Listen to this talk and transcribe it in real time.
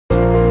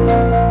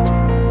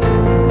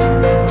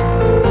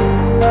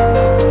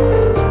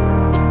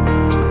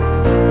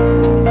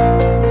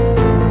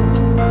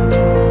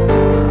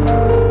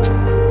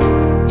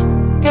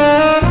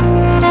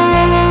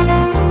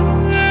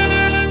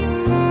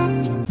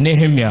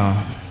నెహెమ్యా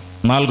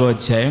 4వ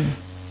అధ్యాయం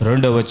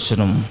 2వ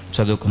వచనం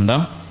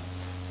చదువుకుందాం.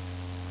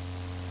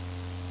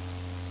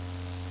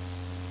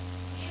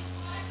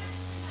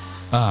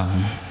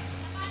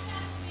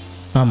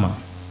 అమ్మా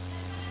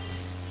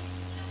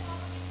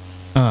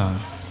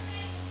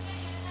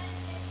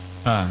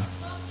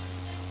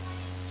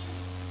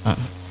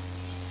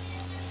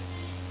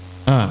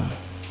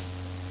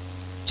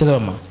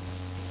చదవమ్మా.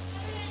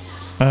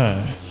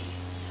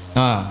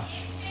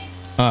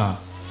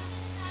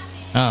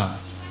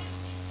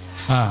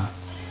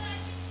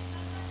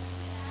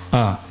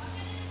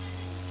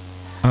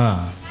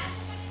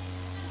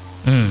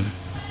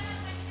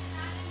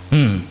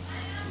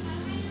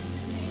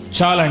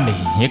 చాలండి.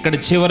 ఇక్కడ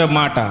చివరి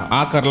మాట,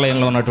 ఆఖరి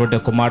లైన్లో ఉన్నటువంటి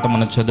ఒక మాట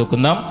మనం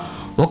చదువుకుందాం.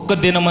 ఒక్క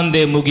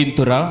దినమందే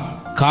ముగింతురా,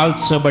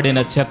 కాల్చబడిన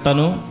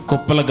చెత్తను,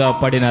 కుప్పలుగా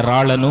పడిన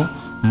రాళ్లను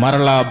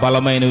మరలా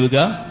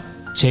బలమైనవిగా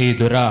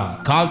చేయుదురా.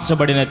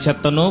 కాల్చబడిన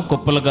చెత్తను,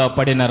 కుప్పలుగా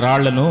పడిన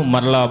రాళ్లను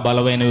మరలా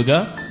బలమైనవిగా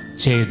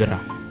చేయుదురా.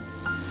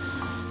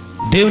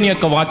 దేవుని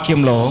యొక్క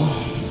వాక్యంలో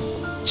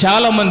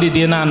చాలామంది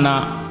దినాన్న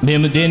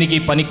మేము దేనికి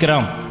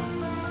పనికిరాం,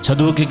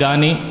 చదువుకి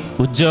కానీ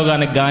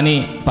ఉద్యోగానికి కానీ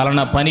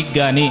పలానా పనికి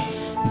కానీ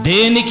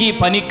దేనికి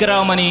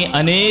పనికిరామని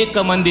అనేక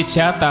మంది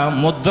చేత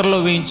ముద్రలు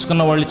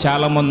వేయించుకున్న వాళ్ళు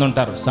చాలామంది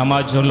ఉంటారు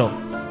సమాజంలో.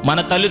 మన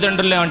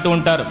తల్లిదండ్రులే అంటూ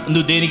ఉంటారు,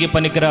 నువ్వు దేనికి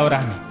పనికిరావురా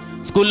అని.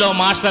 స్కూల్లో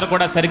మాస్టర్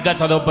కూడా సరిగ్గా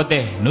చదవకపోతే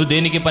నువ్వు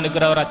దేనికి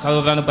పనికిరావురా,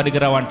 చదవడానికి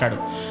పనికిరావు అంటాడు.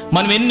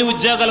 మనం ఎన్ని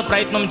ఉద్యోగాలు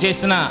ప్రయత్నం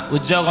చేసినా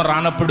ఉద్యోగం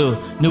రానప్పుడు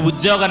నువ్వు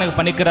ఉద్యోగానికి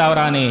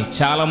పనికిరావురా అని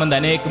చాలామంది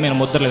అనేకమైన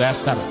ముద్రలు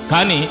వేస్తారు.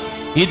 కానీ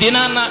ఈ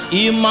దినాన్న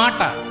ఈ మాట,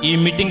 ఈ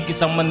మీటింగ్కి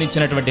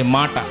సంబంధించినటువంటి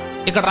మాట,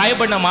 ఇక్కడ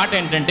రాయబడిన మాట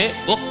ఏంటంటే,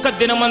 ఒక్క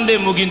దినమందే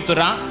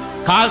ముగింతురా,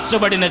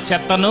 కాల్చబడిన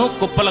చెత్తను,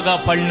 కుప్పలుగా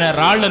పడిన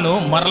రాళ్లను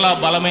మరలా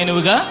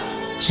బలమైనవిగా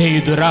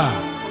చేయుదురా.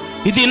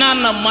 ఈ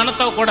దినాన్న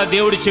మనతో కూడా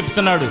దేవుడు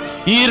చెప్తున్నాడు.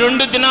 ఈ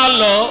 2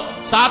 దినాల్లో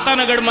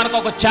సాతానుగాడు మనకు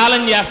ఒక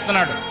ఛాలెంజ్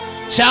చేస్తున్నాడు.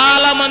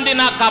 చాలా మంది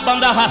నా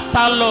కబంధ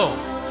హస్తాల్లో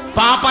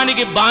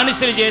పాపానికి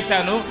బానిసలు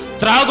చేశాను,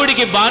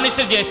 త్రాగుడికి బానిస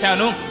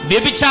చేశాను,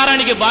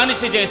 వ్యభిచారానికి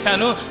బానిస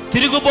చేశాను,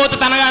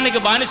 తిరుగుబోతుతనానికి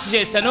బానిస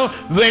చేశాను.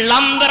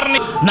 వీళ్ళందరినీ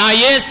నా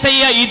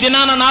యేసయ్య ఈ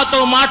దినాన నాతో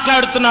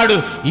మాట్లాడుతున్నాడు.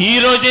 ఈ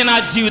రోజే నా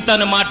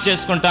జీవితాన్ని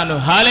మార్చేసుకుంటాను.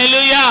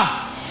 హల్లెలూయా,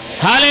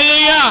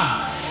 హల్లెలూయా.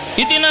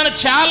 ఈ దినాన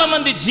చాలా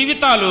మంది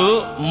జీవితాలు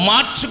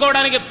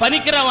మార్చుకోవడానికి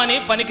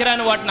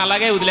పనికిరాని వాటిని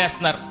అలాగే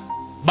వదిలేస్తున్నారు.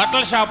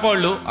 బట్టల షాప్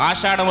వాళ్ళు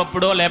ఆషాఢం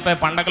అప్పుడో లేకపోతే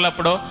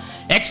పండగలప్పుడో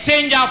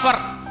ఎక్స్చేంజ్ ఆఫర్,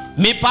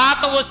 మీ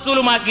పాత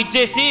వస్తువులు మాకు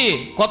ఇచ్చేసి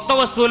కొత్త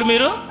వస్తువులు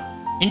మీరు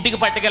ఇంటికి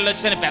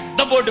పట్టుకెళ్ళొచ్చు అని పెద్ద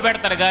బోర్డు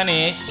పెడతారు. కానీ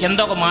కింద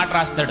ఒక మాట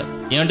రాస్తాడు,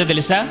 ఏమిటో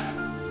తెలుసా?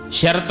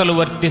 షరతులు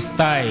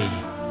వర్తిస్తాయి,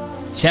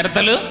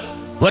 షరతులు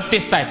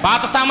వర్తిస్తాయి.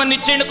 పాత సామాన్ని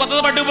ఇచ్చేయండి,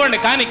 కొత్తది పట్టుకుపోండి.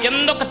 కానీ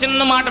కింద ఒక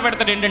చిన్న మాట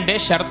పెడతాడు, ఏంటంటే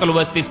షరతులు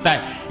వర్తిస్తాయి.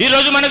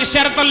 ఈరోజు మనకు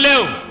షరతులు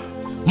లేవు.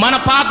 మన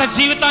పాత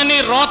జీవితాన్ని,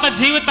 రోత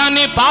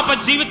జీవితాన్ని, పాప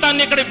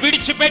జీవితాన్ని ఇక్కడ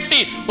విడిచిపెట్టి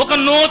ఒక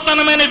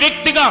నూతనమైన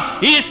వ్యక్తిగా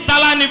ఈ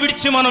స్థలాన్ని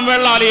విడిచి మనం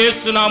వెళ్ళాలి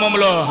యేసు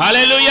నామములో.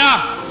 హల్లెలూయా,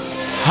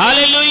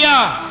 హల్లెలూయా.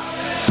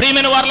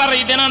 ప్రియమైన వారలారా,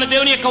 ఈ దినాన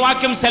దేవుని యొక్క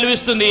వాక్యం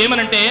సెలవిస్తుంది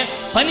ఏమనంటే,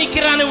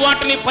 పనికిరాని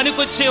వాటిని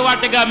పనికొచ్చే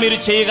వాటిగా మీరు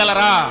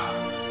చేయగలరా?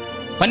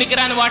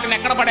 పనికిరాని వాటిని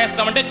ఎక్కడ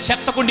పడేస్తామంటే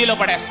చెత్త కుండీలో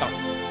పడేస్తాం.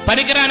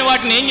 పనికిరాని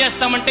వాటిని ఏం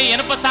చేస్తామంటే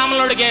ఇనుప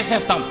సామాన్లోకి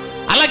వేసేస్తాం.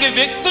 అలాగే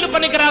వ్యక్తులు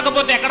పనికి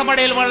రాకపోతే ఎక్కడ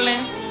పడేయాలి వాళ్ళని?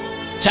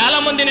 చాలా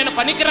మంది నేను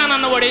పనికిరాను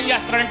అన్నవాడు ఏం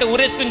చేస్తాడంటే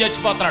ఊరేసుకుని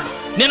చచ్చిపోతున్నాడు.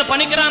 నేను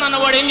పనికిరాను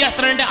అన్నవాడు ఏం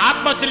చేస్తాడంటే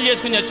ఆత్మహత్యలు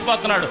చేసుకుని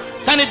చచ్చిపోతున్నాడు.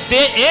 కానీ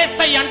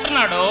యేసయ్య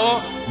అంటున్నాడు,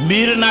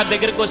 మీరు నా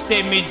దగ్గరికి వస్తే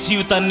మీ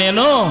జీవితాన్ని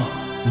నేను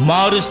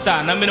మారుస్తా.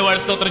 నమ్మిన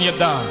వాడి స్తోత్రం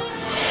చెప్దాం.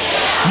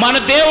 మన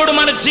దేవుడు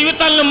మన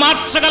జీవితాలను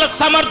మార్చగల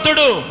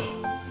సమర్థుడు.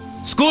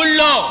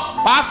 స్కూల్లో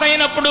పాస్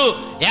అయినప్పుడు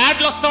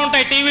యాడ్లు వస్తూ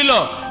ఉంటాయి టీవీలో,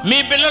 మీ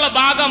పిల్లలు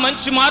బాగా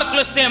మంచి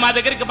మార్కులు వస్తే మా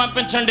దగ్గరికి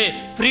పంపించండి,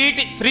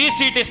 ఫ్రీ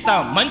సీట్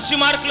ఇస్తాం. మంచి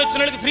మార్కులు వచ్చిన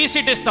వాడికి ఫ్రీ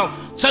సీట్ ఇస్తాం.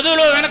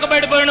 చదువులో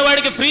వెనకబడిపోయిన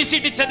వాడికి ఫ్రీ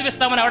సీట్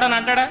చదివిస్తామని ఎవడని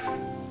అంటాడా?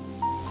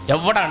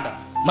 ఎవడంట?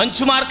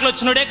 మంచి మార్కులు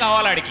వచ్చినోడే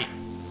కావాలి వాడికి.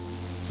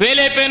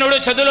 ఫెయిల్ అయిపోయినోడు,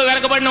 చదువులో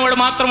వెనకబడిన వాడు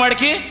మాత్రం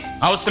వాడికి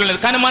అవసరం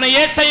లేదు. కానీ మన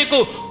యేసయ్యకు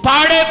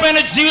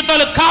పాడైపోయిన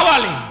జీవితాలు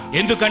కావాలి.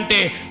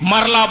 ఎందుకంటే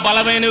మరలా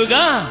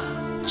బలమైనవిగా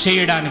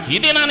చేయడానికి.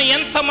 ఇది నాన్న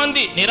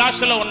ఎంతమంది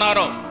నిరాశలో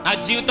ఉన్నారో, నా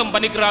జీవితం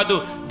పనికిరాదు,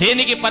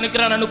 దేనికి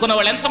పనికిరాని అనుకున్న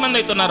వాళ్ళు ఎంతమంది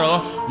అవుతున్నారో,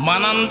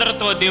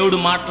 మనందరితో దేవుడు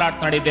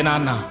మాట్లాడుతున్నాడు. ఇది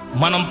నాన్న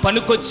మనం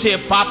పనికొచ్చే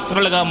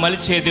పాత్రలుగా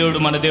మలిచే దేవుడు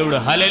మన దేవుడు.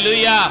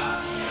 హల్లెలూయా.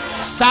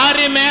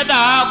 సారి మీద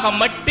ఒక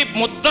మట్టి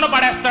ముద్దను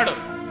పడేస్తాడు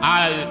ఆ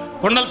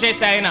కుండలు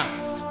చేసే ఆయన.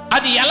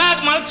 అది ఎలా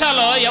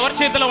మలచాలో ఎవరి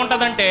చేతిలో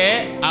ఉంటదంటే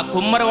ఆ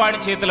కుమ్మరివాడి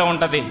చేతిలో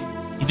ఉంటది.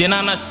 ఇది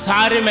నాన్న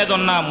సారి మీద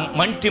ఉన్న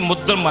మంటి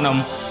ముద్ద మనం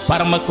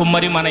పరమ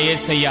కుమ్మరి మన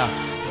యేసయ్య.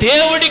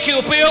 దేవుడికి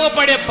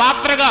ఉపయోగపడే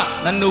పాత్రగా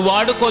నన్ను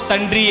వాడుకో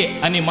తండ్రి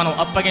అని మనం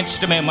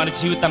అప్పగించడమే. మన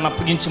జీవితాన్ని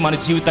అప్పగించి మన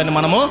జీవితాన్ని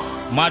మనము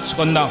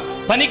మార్చుకుందాం.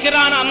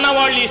 పనికిరాని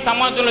అన్నవాళ్ళు ఈ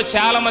సమాజంలో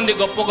చాలా మంది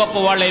గొప్ప గొప్ప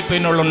వాళ్ళు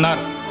అయిపోయిన వాళ్ళు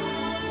ఉన్నారు.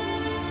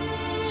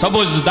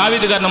 సపోజ్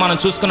దావీదు గారిని మనం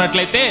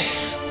చూసుకున్నట్లయితే,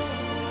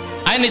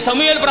 ఆయన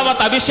సమూయేలు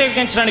ప్రవక్త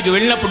అభిషేకించడానికి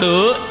వెళ్ళినప్పుడు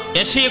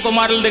యెషయ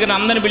కుమారుల దగ్గర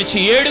అందరిని పిలిచి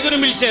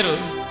 7 పిలిచారు.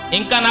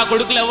 ఇంకా నా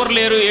కొడుకులు ఎవరు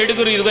లేరు,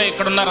 7 ఇదిగో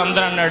ఇక్కడ ఉన్నారు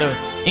అందరూ అన్నాడు.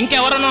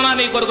 ఇంకెవరన్నా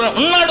నీ కొడుకు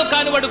ఉన్నాడు,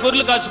 కానీ వాడు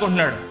గొర్రెలు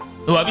కాచుకుంటున్నాడు.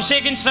 నువ్వు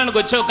అభిషేకించడానికి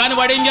వచ్చావు, కానీ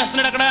వాడు ఏం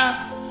చేస్తున్నాడు అక్కడ?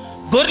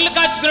 గొర్రెలు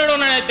కాచుకున్నాడు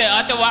ఉన్నాడు. అయితే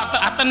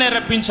అతన్నే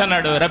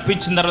రప్పించన్నాడు.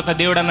 రప్పించిన తర్వాత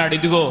దేవుడు అన్నాడు,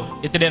 ఇదిగో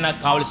ఇతడే నాకు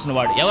కావలసిన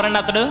వాడు.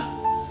 ఎవరన్నా అతడు?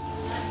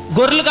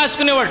 గొర్రెలు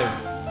కాసుకునేవాడు.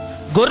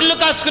 గొర్రెలు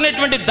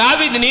కాసుకునేటువంటి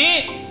దావీదుని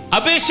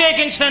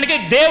అభిషేకించడానికి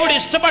దేవుడు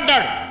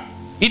ఇష్టపడ్డాడు.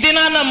 ఇది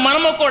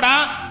మనము కూడా.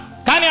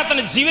 కానీ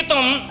అతని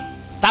జీవితం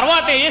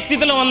తర్వాత ఏ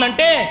స్థితిలో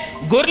ఉందంటే,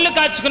 గొర్రెలు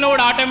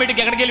కాచుకునేవాడు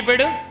ఆటోమేటిక్ ఎక్కడికి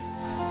వెళ్ళిపోయాడు?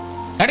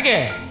 ఎక్కడికే?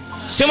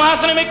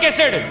 సింహాసనం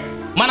ఎక్కేశాడు.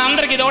 మన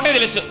అందరికి ఇది ఒకటే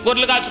తెలుసు,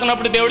 గొర్రెలు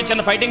కాచుకున్నప్పుడు దేవుడు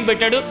చిన్న ఫైటింగ్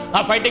పెట్టాడు. ఆ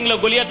ఫైటింగ్ లో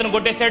గొలియాతును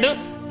కొట్టేశాడు,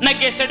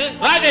 నక్కేశాడు,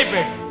 రాజు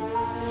అయిపోయాడు.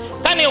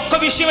 కానీ ఒక్క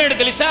విషయం ఏంటో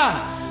తెలుసా?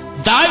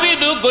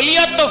 దావీదు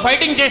గొలియాతుతో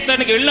ఫైటింగ్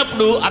చేసడానికి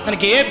వెళ్ళినప్పుడు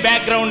అతనికి ఏ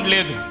బ్యాక్గ్రౌండ్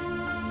లేదు,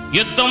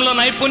 యుద్ధంలో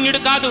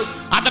నైపుణ్యుడు కాదు,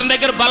 అతని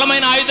దగ్గర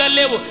బలమైన ఆయుధాలు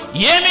లేవు,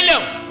 ఏమీ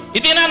లేవు.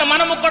 ఇది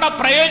మనము కూడా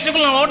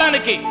ప్రయోజకులు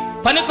అవడానికి,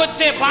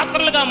 పనికొచ్చే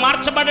పాత్రలుగా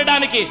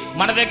మార్చబడడానికి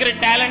మన దగ్గర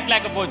టాలెంట్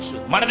లేకపోవచ్చు,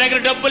 మన దగ్గర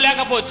డబ్బు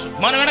లేకపోవచ్చు,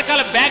 మన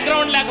వెనకాల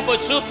బ్యాక్గ్రౌండ్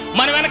లేకపోవచ్చు,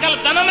 మన వెనకాల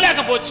ధనం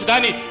లేకపోవచ్చు,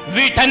 కానీ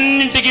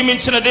వీటన్నింటికి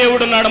మించిన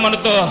దేవుడు ఉన్నాడు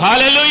మనతో.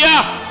 హల్లెలూయా,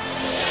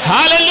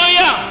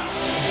 హల్లెలూయా.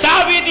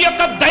 దావీదు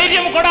యొక్క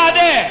ధైర్యం కూడా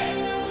అదే.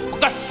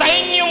 ఒక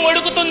సైన్యం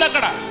ఒడుగుతుంది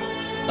అక్కడ.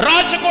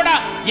 రాజు కూడా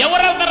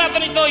ఎవరు వెళ్తారు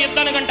అతనితో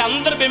యుద్ధానికంటే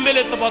అందరూ బెంబేలు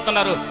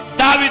ఎత్తిపోతున్నారు.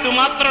 దావీదు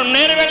మాత్రం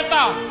నేను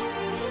వెళ్తా.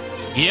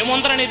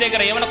 ఏముందరా నీ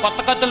దగ్గర? ఏమైనా కొత్త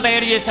కత్తులు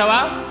తయారు చేసావా?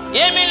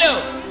 ఏమీ లేవు.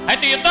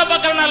 అయితే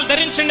యుద్ధోపకరణాలు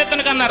ధరించండి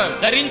ఇతనికి అన్నారు.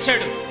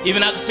 ధరించాడు. ఇవి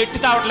నాకు సెట్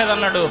కావట్లేదు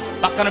అన్నాడు,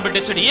 పక్కన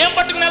పెట్టేశాడు. ఏం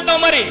పట్టుకుని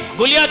వెళ్తావు మరి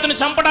గొలియాతును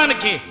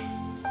చంపడానికి?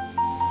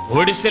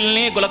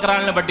 ఒడిసెల్ని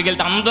గులకరాళ్ళని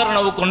పట్టుకెళ్తే అందరూ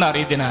నవ్వుకున్నారు.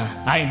 ఇదిన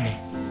ఆయన్ని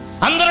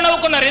అందరూ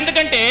నవ్వుకున్నారు.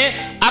 ఎందుకంటే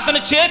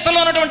అతని చేతిలో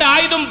ఉన్నటువంటి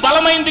ఆయుధం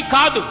బలమైంది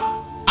కాదు,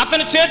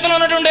 అతని చేతిలో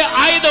ఉన్నటువంటి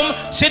ఆయుధం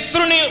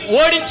శత్రుని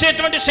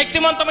ఓడించేటువంటి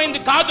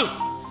శక్తివంతమైంది కాదు.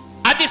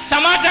 అది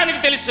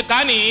సమాజానికి తెలుసు.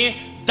 కానీ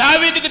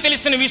దావీదుకు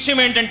తెలిసిన విషయం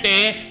ఏంటంటే,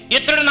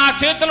 ఇతడు నా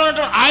చేతిలో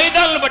ఉన్నటువంటి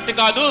ఆయుధాలను బట్టి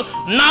కాదు,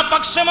 నా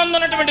పక్షమందు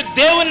ఉన్నటువంటి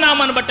దేవుని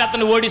నామాన్ని బట్టి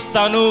అతను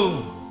ఓడిస్తాను.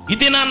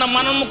 ఇది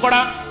మనము కూడా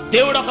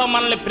దేవుడు ఒక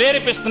మనల్ని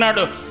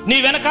ప్రేరేపిస్తున్నాడు. నీ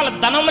వెనకాల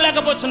ధనం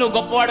లేకపోవచ్చు నువ్వు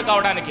గొప్పవాడు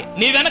కావడానికి,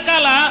 నీ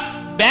వెనకాల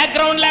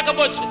బ్యాక్గ్రౌండ్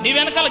లేకపోవచ్చు, నీ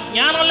వెనకాల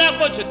జ్ఞానం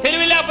లేకపోవచ్చు,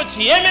 తెలివి లేకపోవచ్చు,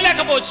 ఏమీ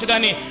లేకపోవచ్చు,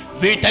 కానీ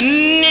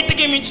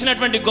వీటన్నిటికీ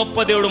మించినటువంటి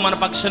గొప్ప దేవుడు మన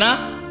పక్షాన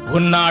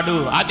ఉన్నాడు.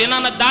 ఆ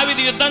దినాన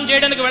దావీదు యుద్ధం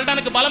చేయడానికి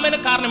వెళ్ళడానికి బలమైన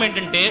కారణం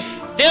ఏంటంటే,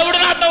 దేవుడు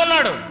నాతో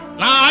ఉన్నాడు.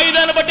 నా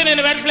ఆయుధాన్ని బట్టి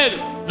నేను వెళ్ళట్లేదు,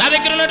 నా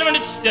దగ్గర ఉన్నటువంటి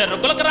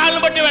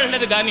గులకరాళ్ళను బట్టి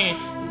వెళ్ళలేదు, కానీ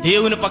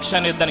దేవుని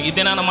పక్షాన్ని యుద్ధానికి.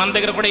 ఇది మన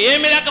దగ్గర కూడా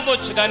ఏమీ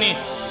లేకపోవచ్చు, కానీ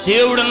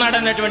దేవుడు ఉన్నాడు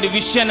అన్నటువంటి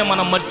విషయాన్ని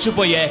మనం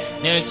మర్చిపోయే,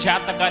 నేను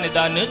చేతకాని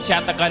దాన్ని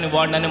చేతకాని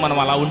వాడినని మనం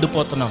అలా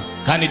ఉండిపోతున్నాం.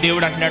 కానీ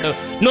దేవుడు అంటున్నాడు,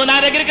 నువ్వు నా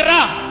దగ్గరికి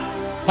రా,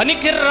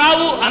 పనికి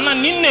రావు అన్న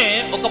నిన్నే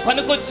ఒక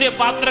పనికొచ్చే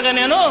పాత్రగా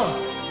నేను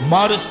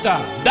మారుస్తా.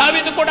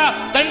 దావీదు కూడా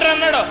తండ్రి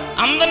అన్నాడు,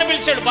 అందరిని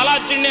పిలిచాడు,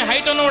 బలార్జుడిని,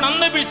 హైట్ ఉన్నవాడు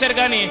అందరూ పిలిచారు,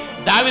 కానీ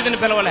దావీదుని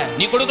పిలవలే.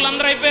 నీ కొడుకులు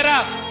అందరూ అయిపోయారా?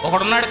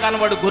 ఒకడున్నాడు కానీ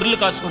వాడు గొర్రెలు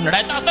కాసుకున్నాడు,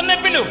 అయితే అతన్నే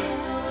పిలువు.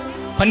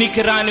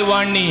 పనికి రాని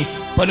వాడిని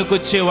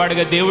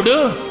పనికొచ్చేవాడుగా దేవుడు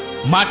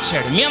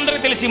మార్చాడు. మీ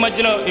అందరికీ తెలిసి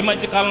ఈ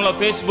మధ్య కాలంలో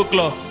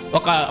ఫేస్బుక్లో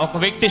ఒక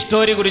వ్యక్తి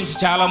స్టోరీ గురించి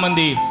చాలా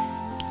మంది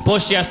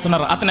పోస్ట్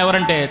చేస్తున్నారు. అతను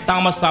ఎవరంటే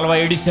Thomas Alva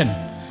Edison.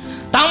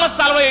 Thomas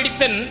Alva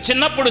Edison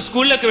చిన్నప్పుడు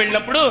స్కూల్లోకి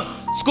వెళ్ళినప్పుడు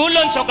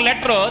స్కూల్లోంచి ఒక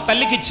లెటర్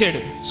తల్లికి ఇచ్చాడు.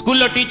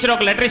 స్కూల్లో టీచర్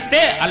ఒక లెటర్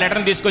ఇస్తే ఆ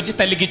లెటర్ని తీసుకొచ్చి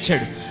తల్లికి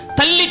ఇచ్చాడు.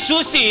 తల్లి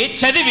చూసి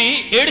చదివి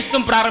ఏడుస్తూ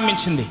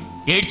ప్రారంభించింది.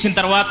 ఏడ్చిన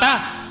తర్వాత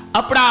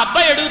అప్పుడు ఆ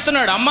అబ్బాయి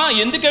అడుగుతున్నాడు, అమ్మ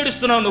ఎందుకు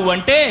ఏడుస్తున్నావు నువ్వు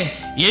అంటే,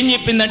 ఏం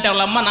చెప్పిందంటే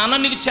వాళ్ళ అమ్మ, నాన్న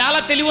నీకు చాలా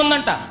తెలివి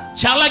ఉందంట,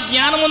 చాలా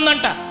జ్ఞానం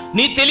ఉందంట,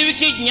 నీ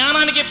తెలివికి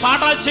జ్ఞానానికి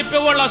పాఠాలు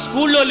చెప్పేవాళ్ళు ఆ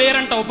స్కూల్లో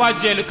లేరంట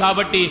ఉపాధ్యాయులు,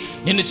 కాబట్టి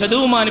నిన్ను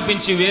చదువు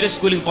మానిపించి వేరే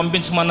స్కూల్కి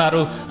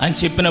పంపించమన్నారు అని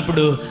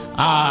చెప్పినప్పుడు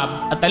ఆ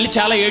తల్లి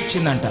చాలా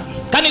ఏడ్చిందంట.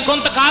 కానీ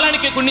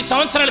కొంతకాలానికి కొన్ని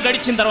సంవత్సరాలు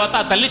గడిచిన తర్వాత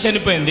ఆ తల్లి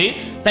చనిపోయింది.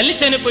 తల్లి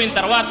చనిపోయిన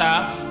తర్వాత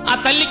ఆ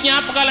తల్లి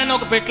జ్ఞాపకాలని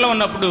ఒక పెట్టెలో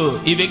ఉన్నప్పుడు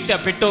ఈ వ్యక్తి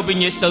ఆ పెట్టె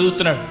ఓపెన్ చేసి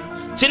చదువుతున్నాడు.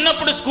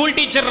 చిన్నప్పుడు స్కూల్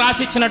టీచర్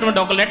రాసి ఇచ్చినటువంటి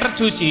ఒక లెటర్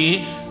చూసి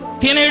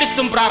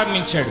ఏడుస్తూ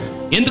ప్రారంభించాడు.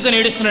 ఎందుకని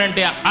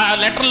ఏడుస్తున్నాడంటే, ఆ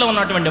లెటర్లో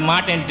ఉన్నటువంటి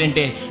మాట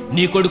ఏంటంటే,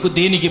 నీ కొడుకు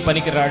దేనికి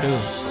పనికిరాడు,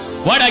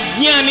 వాడు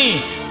అజ్ఞాని,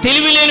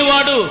 తెలివి లేని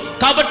వాడు,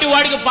 కాబట్టి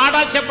వాడికి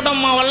పాఠాలు చెప్పడం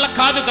మా వల్ల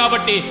కాదు,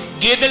 కాబట్టి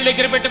గేదెల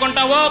దగ్గర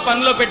పెట్టుకుంటావో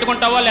పనిలో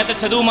పెట్టుకుంటావో లేకపోతే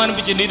చదువు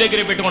మానిపించి నీ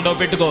దగ్గరే పెట్టుకుంటావో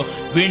పెట్టుకో,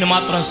 వీడిని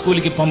మాత్రం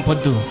స్కూల్కి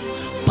పంపొద్దు.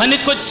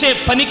 పనికొచ్చే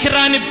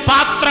పనికిరాని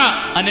పాత్ర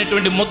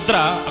అనేటువంటి ముద్ర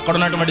అక్కడ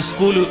ఉన్నటువంటి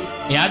స్కూలు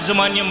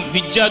యాజమాన్యం,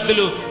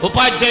 విద్యార్థులు,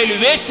 ఉపాధ్యాయులు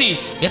వేసి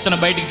ఇతను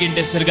బయటికి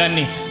గింటేస్తారు.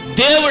 కానీ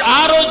దేవుడు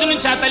ఆ రోజు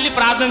నుంచి ఆ తల్లి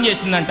ప్రార్థన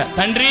చేసిందంట,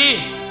 తండ్రి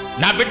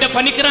నా బిడ్డ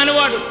పనికిరాని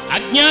వాడు,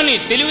 అజ్ఞాని,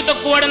 తెలివి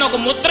తక్కువవాడని ఒక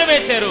ముద్ర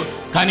వేశారు,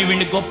 కానీ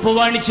వీడిని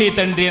గొప్పవాడిని చేయి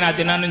తండ్రి అని ఆ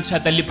దినాన్ని నుంచి ఆ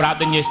తల్లి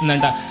ప్రార్థన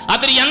చేసిందంట.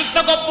 అతను ఎంత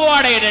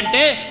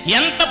గొప్పవాడయ్యాడంటే,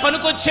 ఎంత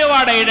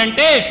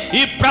పనికొచ్చేవాడయ్యాడంటే,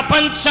 ఈ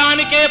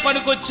ప్రపంచానికే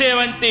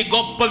పనికొచ్చేవంటి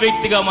గొప్ప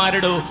వ్యక్తిగా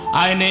మారాడు.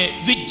 ఆయనే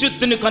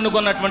విద్యుత్తుని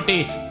కనుగొన్నటువంటి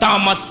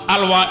థామస్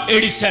ఆల్వా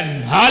ఎడిసన్.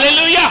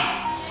 హల్లెలూయా.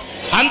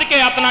 అందుకే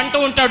అతను అంటూ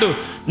ఉంటాడు,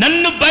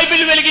 నన్ను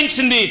బైబిల్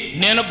వెలిగించింది,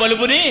 నేను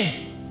బల్బుని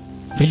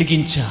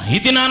వెలిగించా.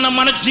 ఇది నాన్న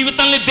మన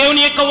జీవితాన్ని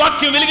దేవుని యొక్క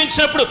వాక్యం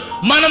వెలిగించినప్పుడు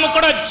మనము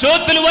కూడా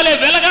జ్యోతుల వలె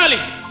వెలగాలి.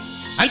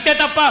 అంతే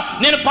తప్ప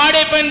నేను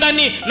పాడైపోయిన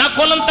దాన్ని, నా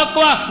కులం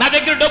తక్కువ, నా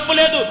దగ్గర డబ్బు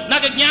లేదు,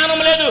 నాకు జ్ఞానం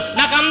లేదు,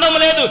 నాకు అందం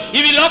లేదు,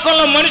 ఇవి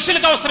లోకంలో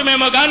మనుషులకు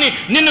అవసరమేమో కానీ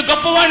నిన్ను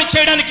గొప్పవాడిని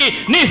చేయడానికి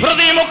నీ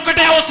హృదయం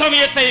ఒక్కటే అవసరం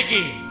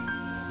యేసయ్యకి.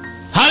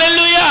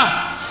 హల్లెలూయా.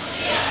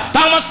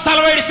 థామస్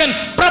ఆల్వా ఎడిసన్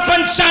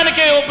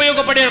ప్రపంచానికే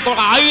ఉపయోగపడే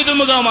ఒక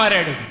ఆయుధముగా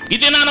మారాడు.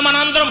 ఇది నాన్న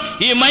మనందరం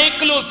ఈ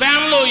మైకులు,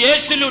 ఫ్యాన్లు,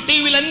 ఏసీలు,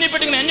 టీవీలు అన్ని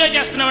పెట్టుకుని ఎంజాయ్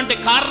చేస్తున్నామంటే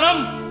కారణం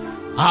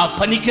ఆ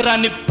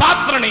పనికిరాని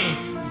పాత్రని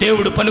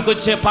దేవుడు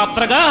పనికొచ్చే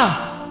పాత్రగా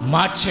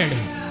మార్చాడు.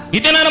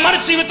 ఇది నాన్న మన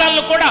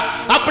జీవితాల్లో కూడా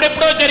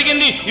అప్పుడెప్పుడో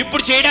జరిగింది,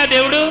 ఇప్పుడు చేయడా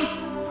దేవుడు?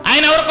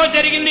 ఆయన ఎవరికో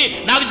జరిగింది,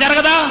 నాకు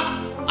జరగదా?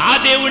 ఆ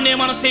దేవుడినే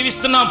మనం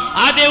సేవిస్తున్నాం,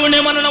 ఆ దేవుడినే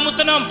మనం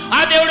నమ్ముతున్నాం, ఆ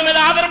దేవుడి మీద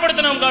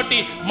ఆధారపడుతున్నాం. కాబట్టి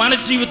మన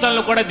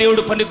జీవితంలో కూడా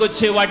దేవుడు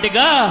పనికొచ్చే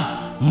వాటిగా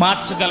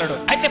మార్చగలడు.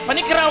 అయితే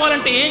పనికి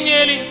రావాలంటే ఏం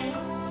చేయాలి?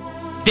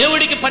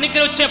 దేవుడికి పనికి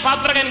వచ్చే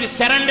పాత్రగా ఆయనకి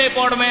సరెండర్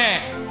అయిపోవడమే.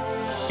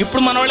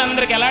 ఇప్పుడు మన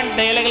వాళ్ళందరికీ ఎలాంటి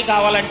డైలాగులు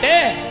కావాలంటే,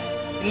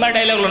 సినిమా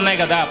డైలాగులు ఉన్నాయి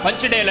కదా,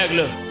 పంచ్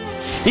డైలాగులు.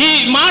 ఈ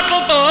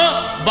మాటలతో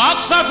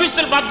బాక్స్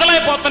ఆఫీసులు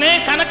బద్దలైపోతున్నాయి,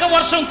 కనక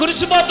వర్షం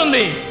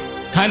కురిసిపోతుంది.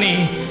 కానీ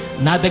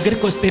నా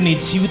దగ్గరికి వస్తే నీ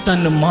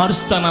జీవితాన్ని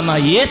మారుస్తానన్న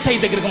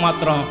యేసయ్య దగ్గరికి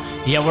మాత్రం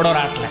ఎవడో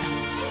రావట్లే.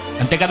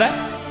 అంతే కదా?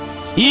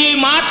 ఈ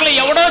మాటలు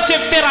ఎవడో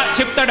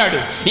చెప్తాడు,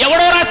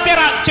 ఎవడో రాస్తే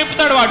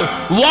చెప్తాడు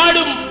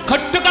వాడు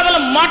కట్టుకథల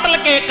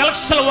మాటలకే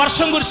కలెక్షన్ల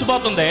వర్షం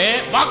కురిసిపోతుంది,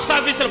 బాక్స్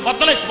ఆఫీసులు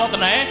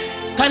బద్దలేసిపోతున్నాయి.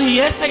 కానీ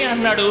యేసయ్య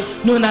అన్నాడు,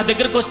 నువ్వు నా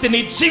దగ్గరికి వస్తే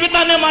నీ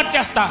జీవితాన్నే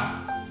మార్చేస్తా.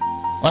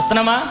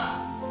 వస్తున్నామా?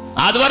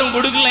 ఆదివారం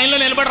గుడికి లైన్లో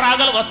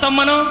నిలబడి వస్తాం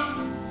మనం.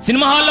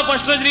 సినిమా హాల్లో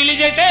ఫస్ట్ రోజు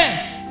రిలీజ్ అయితే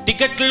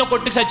టికెట్లలో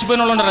కొట్టుకు చచ్చిపోయిన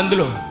వాళ్ళు ఉన్నారు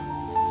అందులో.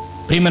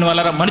 ప్రియమైన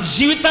వాళ్ళరా, మన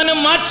జీవితాన్ని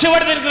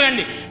మార్చేవాడి దగ్గరికి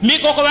రండి.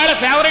 మీకు ఒకవేళ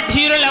ఫేవరెట్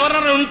హీరోలు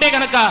ఎవరైనా ఉంటే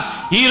కనుక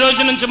ఈ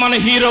రోజు నుంచి మన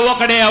హీరో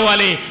ఒకడే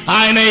అవ్వాలి,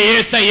 ఆయన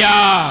యేసయ్య.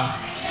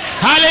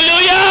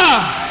 హల్లెలూయా.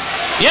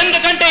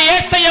 ఎందుకంటే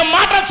యేసయ్య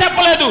మాట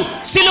చెప్పలేదు,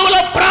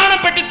 సిలువలో ప్రాణం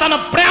పెట్టి తన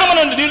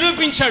ప్రేమను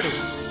నిరూపించాడు.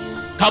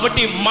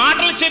 కాబట్టి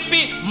మాటలు చెప్పి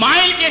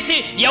మాయలు చేసి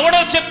ఎవడో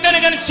చెప్తేనే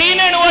కానీ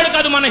చేయలేని వాడు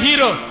కాదు మన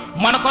హీరో.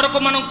 మన కొరకు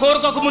మనం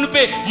కోరుకోక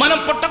మునిపే, మనం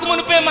పుట్టక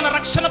మునిపే మన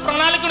రక్షణ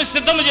ప్రణాళికను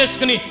సిద్ధం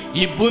చేసుకుని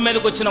ఈ భూమి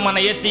మీదకి వచ్చిన మన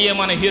యేసయ్య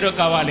మన హీరో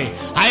కావాలి.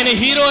 ఆయన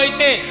హీరో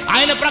అయితే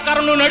ఆయన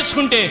ప్రకారం నువ్వు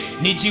నడుచుకుంటే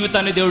నీ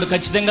జీవితాన్ని దేవుడు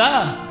ఖచ్చితంగా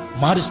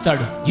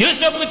మారుస్తాడు.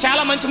 యోసేపుకు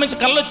చాలా మంచి మంచి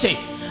కళ్ళు వచ్చాయి.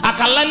 ఆ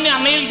కళ్ళన్నీ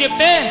అన్నయ్యలు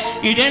చెప్తే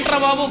ఇదేంట్రా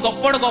బాబు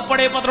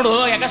గొప్పడైపోతాడు,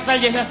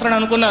 ఎగస్ట్రాలు చేసేస్తాడు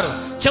అనుకున్నారు.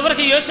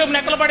 చివరికి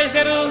యోసేపుని ఎక్కడ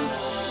పడేశారు?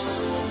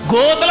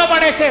 గోతులో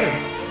పడేశారు.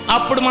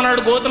 అప్పుడు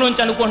మనడు గోతుల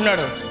నుంచి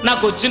అనుకుంటున్నాడు,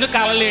 నాకు వచ్చిన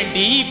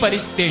కళలేంటి, ఈ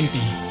పరిస్థితి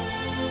ఏంటి?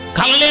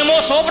 కళలేమో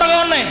సూపర్గా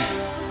ఉన్నాయి,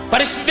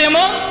 పరిస్థితి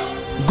ఏమో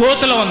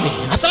గోతులో ఉంది.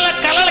 అసలు నా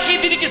కళలకి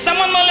దీనికి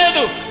సంబంధం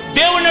లేదు.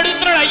 దేవుడిని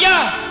అడుగుతున్నాడు, అయ్యా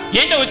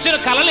ఏంటి వచ్చిన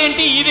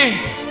కళలేంటి,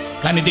 ఇదేంటి?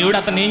 కానీ దేవుడు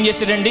అతను ఏం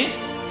చేశాడండి?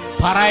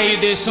 పరాయి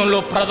దేశంలో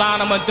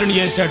ప్రధానమంత్రిని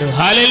చేశాడు.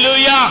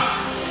 హల్లెలూయా.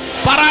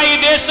 పరాయి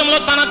దేశంలో,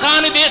 తన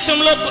కాని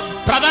దేశంలో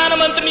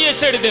ప్రధానమంత్రిని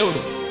చేశాడు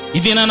దేవుడు.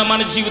 ఇది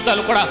మన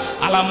జీవితాలు కూడా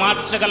అలా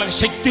మార్చగల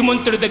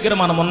శక్తిమంతుడి దగ్గర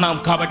మనం ఉన్నాం.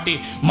 కాబట్టి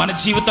మన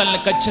జీవితాలను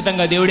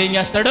ఖచ్చితంగా దేవుడు ఏం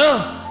చేస్తాడు?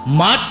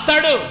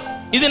 మార్చుతాడు.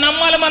 ఇది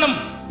నమ్మాలి మనం,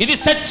 ఇది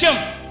సత్యం.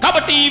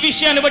 కాబట్టి ఈ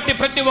విషయాన్ని బట్టి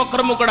ప్రతి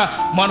ఒక్కరము కూడా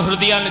మన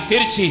హృదయాలను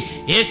తెరిచి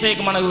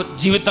యేసయ్యకు మన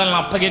జీవితాలను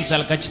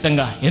అప్పగించాలి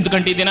ఖచ్చితంగా.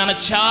 ఎందుకంటే ఇది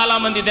చాలా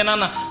మంది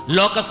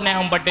లోక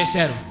స్నేహం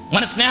పట్టేశారు.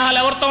 మన స్నేహాలు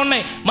ఎవరితో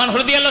ఉన్నాయి, మన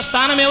హృదయాల్లో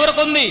స్థానం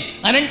ఎవరికి ఉంది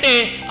అని అంటే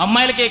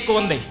అమ్మాయిలకే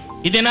ఎక్కువ ఉంది.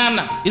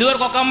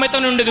 ఇదివరకు ఒక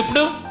అమ్మాయితోనే ఉండేది,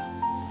 ఇప్పుడు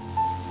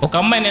ఒక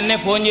అమ్మాయి నిన్నే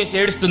ఫోన్ చేసి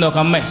ఏడుస్తుంది. ఒక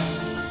అమ్మాయి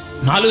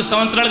 4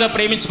 సంవత్సరాలుగా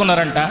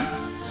ప్రేమించుకున్నారంట.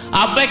 ఆ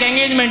అబ్బాయికి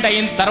ఎంగేజ్మెంట్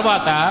అయిన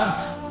తర్వాత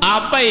ఆ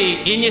అబ్బాయి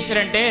ఏం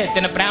చేశారంటే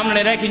తన ప్రేమను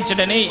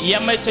నిరాకరించడని ఈ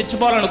అమ్మాయి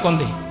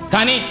చచ్చిపోవాలనుకుంది.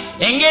 కానీ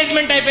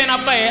ఎంగేజ్మెంట్ అయిపోయిన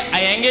అబ్బాయి ఆ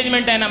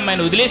ఎంగేజ్మెంట్ అయిన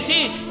అమ్మాయిని వదిలేసి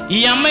ఈ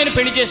అమ్మాయిని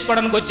పెళ్లి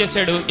చేసుకోవడానికి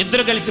వచ్చేసాడు.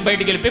 ఇద్దరు కలిసి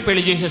బయటికి వెళ్ళి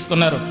పెళ్లి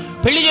చేసేసుకున్నారు.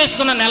 పెళ్లి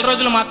చేసుకున్న 4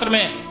 రోజులు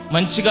మాత్రమే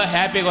మంచిగా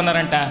హ్యాపీగా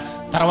ఉన్నారంట.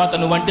 తర్వాత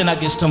నువ్వంటే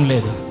నాకు ఇష్టం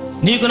లేదు,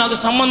 నీకు నాకు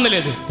సంబంధం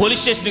లేదు,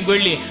 పోలీస్ స్టేషన్కి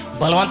వెళ్ళి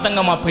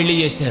బలవంతంగా మా పెళ్లి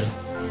చేశారు.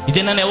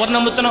 ఇది నన్ను ఎవరు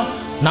నమ్ముతున్నావు?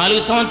 4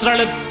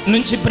 సంవత్సరాల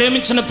నుంచి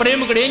ప్రేమించిన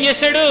ప్రేమికుడు ఏం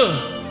చేశాడు?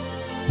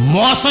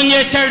 మోసం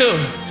చేశాడు.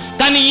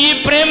 కానీ ఈ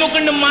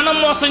ప్రేమికుడిని మనం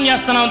మోసం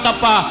చేస్తున్నాం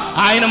తప్ప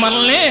ఆయన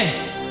మనల్ని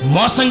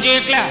మోసం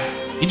చేయట్లే.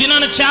 ఇది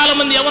చాలా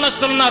మంది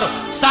యవనస్తులు ఉన్నారు.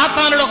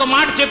 సాతానుడు ఒక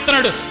మాట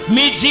చెప్తున్నాడు,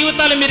 మీ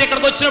జీవితాలు మీరు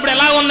ఇక్కడికి వచ్చినప్పుడు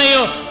ఎలా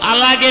ఉన్నాయో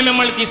అలాగే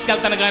మిమ్మల్ని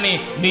తీసుకెళ్తాను, కానీ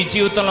మీ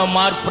జీవితంలో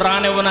మార్పు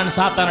రానివ్వనని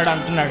సాతానుడు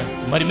అంటున్నాడు.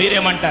 మరి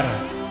మీరేమంటారు?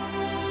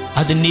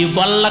 అది నీ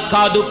వల్ల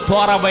కాదు,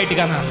 పోరా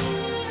బయటికి అనాలి.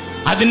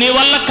 అది నీ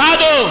వల్ల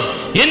కాదు.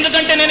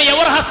 ఎందుకంటే నేను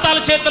ఎవరి హస్తాల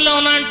చేతుల్లో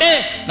ఉన్నా అంటే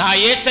నా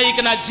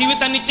యేసయ్యకి నా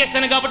జీవితాన్ని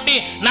ఇచ్చేసాను. కాబట్టి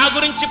నా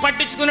గురించి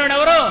పట్టించుకున్నాడు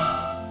ఎవరు?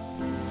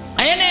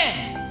 ఆయనే.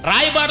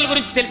 రాయబారుల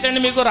గురించి తెలుసండి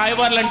మీకు?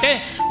 రాయబారులు అంటే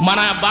మన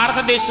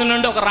భారతదేశం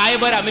నుండి ఒక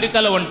రాయబారి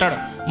అమెరికాలో ఉంటాడు,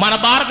 మన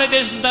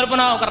భారతదేశం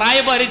తరపున ఒక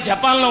రాయబారి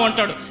జపాన్లో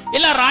ఉంటాడు.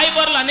 ఇలా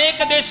రాయబారులు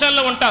అనేక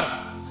దేశాల్లో ఉంటారు.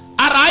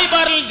 ఆ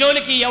రాయబారుల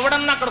జోలికి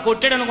ఎవడన్నా అక్కడ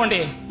కొట్టాడు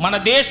అనుకోండి, మన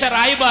దేశ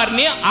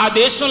రాయబారిని ఆ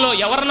దేశంలో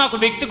ఎవరన్నా ఒక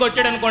వ్యక్తి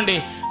కొట్టాడు అనుకోండి,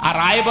 ఆ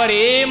రాయబారి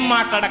ఏం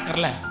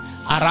మాట్లాడక్కర్లే.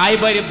 ఆ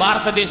రాయబారి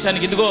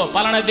భారతదేశానికి ఇదిగో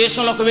పలానా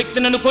దేశంలో ఒక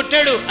వ్యక్తి నన్ను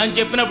కొట్టాడు అని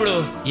చెప్పినప్పుడు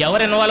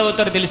ఎవరు ఇన్వాల్వ్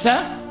అవుతారో తెలుసా?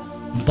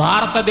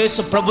 భారతదేశ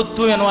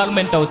ప్రభుత్వం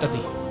ఇన్వాల్వ్మెంట్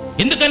అవుతుంది.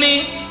 ఎందుకని?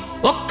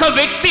 ఒక్క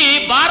వ్యక్తి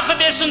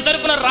భారతదేశం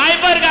తరపున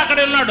రాయబారిగా అక్కడ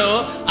ఉన్నాడు,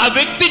 ఆ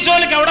వ్యక్తి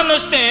జోలికి ఎవడన్నా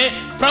వస్తే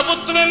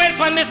ప్రభుత్వమే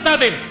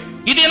స్పందిస్తుంది.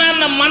 ఇది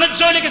నాన్న మన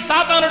జోలికి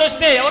సాతానుడు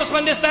వస్తే ఎవరు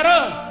స్పందిస్తారు?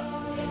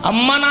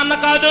 అమ్మ నాన్న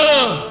కాదు,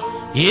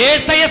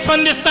 యేసయ్య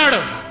స్పందిస్తాడు.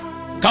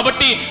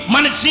 కాబట్టి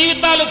మన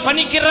జీవితాలు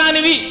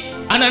పనికిరానివి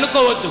అని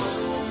అనుకోవద్దు,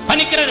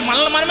 పనికిరాని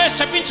మనల్ని మనమే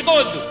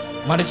శపించుకోవద్దు.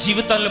 మన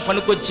జీవితాలను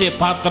పనికొచ్చే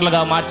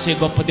పాత్రలుగా మార్చే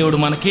గొప్ప దేవుడు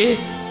మనకి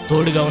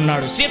తోడుగా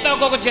ఉన్నాడు.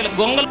 సీతాకోకచిలుక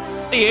గొంగలు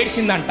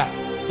ఏడ్చిందంట,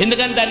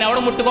 ఎందుకంటే దాన్ని ఎవడ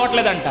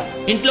ముట్టుకోవట్లేదంట.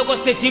 ఇంట్లోకి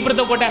వస్తే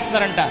చీపురుతో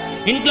కొట్టేస్తున్నారంట,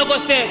 ఇంట్లోకి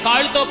వస్తే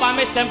కాళ్ళతో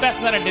పామేసి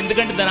చంపేస్తున్నారంట.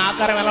 ఎందుకంటే దాని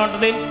ఆకారం ఎలా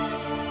ఉంటుంది?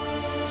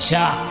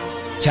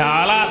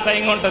 చాలా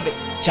అసహ్యంగా ఉంటుంది,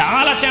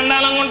 చాలా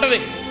చండాలంగా ఉంటుంది.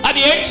 అది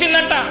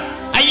ఏడ్చిందంట,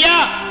 అయ్యా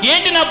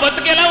ఏంటి నా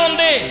బతుకు ఎలా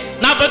ఉంది,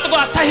 నా బ్రతుకు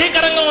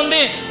అసహ్యకరంగా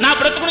ఉంది, నా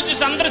బ్రతుకును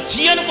చూసి అందరూ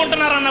చీ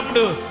అనుకుంటున్నారు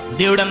అన్నప్పుడు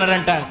దేవుడు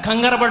అన్నాడంట,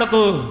 కంగారు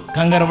పడకు,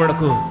 కంగారు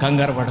పడకు,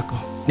 కంగారు పడకు,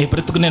 నీ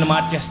బ్రతుకు నేను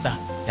మార్చేస్తా.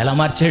 ఎలా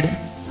మార్చాడు?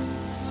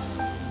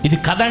 ఇది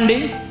కదండి.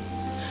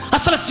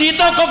 అసలు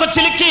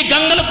సీతాకోకచిలుకకి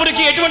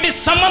గంగలపురికి ఎటువంటి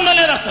సంబంధం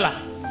లేదు. అసలు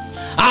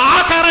ఆ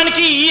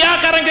ఆకారానికి ఈ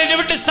ఆకారానికి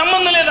ఎటువంటి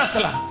సంబంధం లేదు.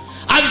 అసలు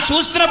అది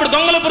చూస్తున్నప్పుడు,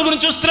 గొంగల పురుగును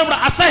చూస్తున్నప్పుడు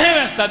అసహ్యం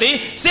వేస్తుంది,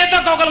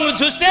 సీతాకోకలను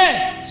చూస్తే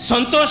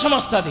సంతోషం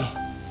వస్తుంది.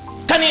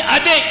 కానీ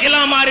అదే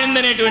ఇలా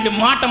మారిందనేటువంటి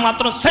మాట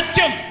మాత్రం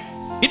సత్యం.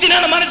 ఇది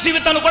నేను మన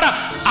జీవితాన్ని కూడా,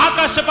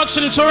 ఆకాశ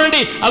పక్షులను చూడండి,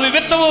 అవి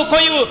విత్తవు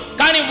కొయ్యవు,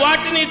 కానీ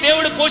వాటిని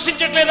దేవుడు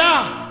పోషించట్లేదా?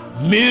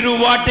 మీరు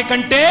వాటి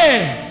కంటే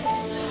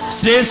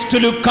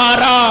శ్రేష్ఠులు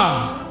కారా,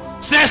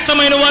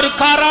 శ్రేష్టమైన వారు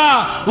కారా?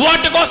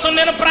 వాటి కోసం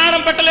నేను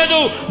ప్రాణం పెట్టలేదు,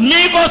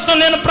 మీకోసం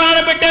నేను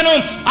ప్రాణం పెట్టాను.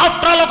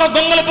 ఆఫ్టర్ ఆల్ ఒక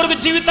గొంగల పురుగు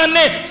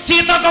జీవితాన్ని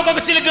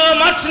సీతాకోకచిలుకగా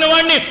మార్చిన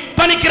వాడిని,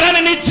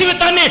 పనికిరాని నీ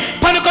జీవితాన్ని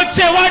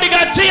పనికొచ్చే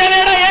వాడిగా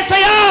చేయలేడా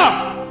యేసయ్య?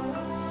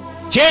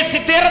 చేసి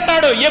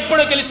తీరతాడు.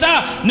 ఎప్పుడో తెలుసా?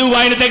 నువ్వు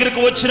ఆయన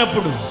దగ్గరకు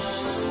వచ్చినప్పుడు,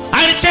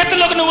 ఆయన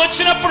చేతుల్లోకి నువ్వు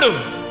వచ్చినప్పుడు.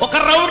 ఒక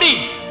రౌడీ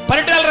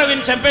పరిటాల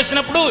రవిని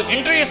చంపేసినప్పుడు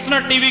ఇంటర్వ్యూ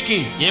ఇస్తున్నాడు టీవీకి.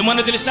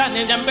 ఏమన్నా తెలుసా?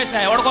 నేను చంపేశా.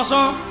 ఎవరి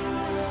కోసం?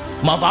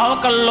 మా బావ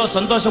కళ్ళలో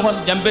సంతోషం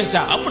కోసం చంపేశా.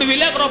 అప్పుడు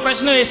విలేకరు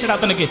ప్రశ్న వేశాడు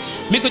అతనికి,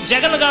 మీకు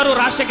జగన్ గారు,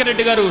 రాజశేఖర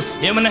రెడ్డి గారు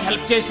ఏమైనా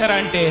హెల్ప్ చేశారా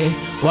అంటే,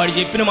 వాడు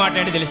చెప్పిన మాట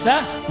ఏంటి తెలుసా?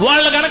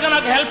 వాళ్ళు కనుక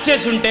నాకు హెల్ప్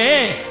చేసి ఉంటే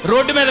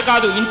రోడ్డు మీద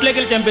కాదు ఇంట్లోకి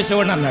వెళ్ళి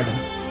చంపేసేవాడిని అన్నాడు.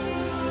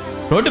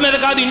 రోడ్డు మీద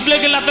కాదు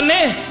ఇంట్లోకి వెళ్ళి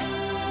అతన్ని,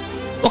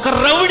 ఒక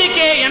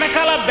రౌడీకే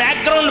వెనకాల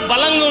బ్యాక్గ్రౌండ్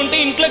బలంగా ఉంటే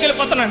ఇంట్లోకి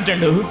వెళ్ళిపోతాను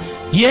అంటాడు.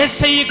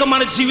 యేసయ్యకు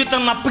మన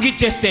జీవితాన్ని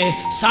అప్పగిచ్చేస్తే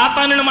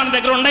సాతానుని మన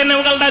దగ్గర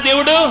ఉండనివ్వగలడా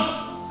దేవుడు?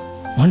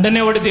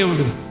 ఉండనివ్వడు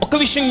దేవుడు. ఒక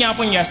విషయం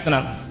జ్ఞాపకం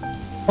చేస్తున్నాను.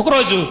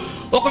 ఒకరోజు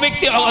ఒక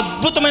వ్యక్తి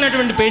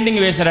అద్భుతమైనటువంటి పెయింటింగ్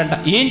వేశారంట.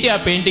 ఏంటి ఆ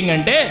పెయింటింగ్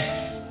అంటే,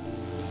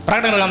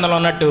 ప్రకటన గ్రంథంలో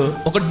ఉన్నట్టు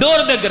ఒక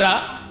డోర్ దగ్గర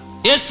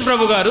యేసు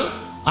ప్రభు గారు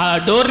ఆ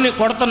డోర్ని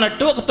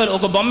కొడుతున్నట్టు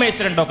ఒక బొమ్మ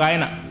వేశారంట ఒక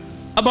ఆయన.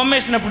 ఆ బొమ్మ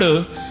వేసినప్పుడు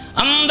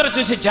అందరూ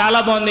చూసి చాలా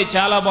బాగుంది,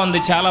 చాలా బాగుంది,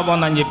 చాలా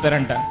బాగుంది అని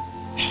చెప్పారంట.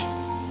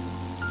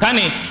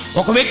 కానీ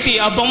ఒక వ్యక్తి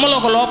ఆ బొమ్మలో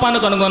ఒక లోపాన్ని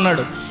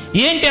కనుగొన్నాడు.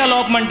 ఏంటి ఆ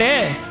లోపం అంటే,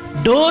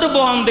 డోర్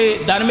బాగుంది,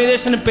 దాని మీద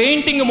వేసిన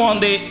పెయింటింగ్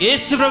బాగుంది,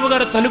 యేసు ప్రభు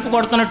గారు తలుపు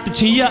కొడుతున్నట్టు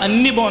చెయ్య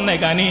అన్నీ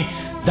బాగున్నాయి, కానీ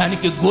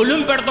దానికి గొలుం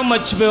పెడతాం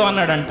మర్చిపోయావు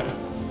అన్నాడంట.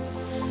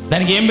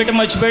 దానికి ఏం పెట్టి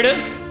మర్చిపోయాడు?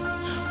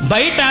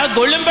 బయట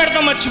గొలుం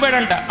పెడతాం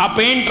మర్చిపోయాడంట ఆ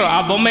పెయింటర్,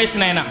 ఆ బొమ్మ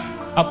వేసిన ఆయన.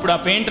 అప్పుడు ఆ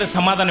పెయింటర్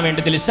సమాధానం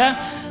ఏంటి తెలుసా?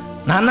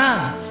 నాన్న,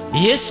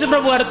 యేసు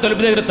ప్రభు గారు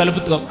తలుపు దగ్గర తలుపు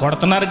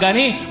కొడుతున్నారు,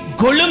 కానీ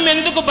గొలుం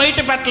ఎందుకు బయట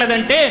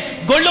పెట్టలేదంటే,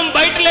 గొలుం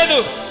బయట లేదు,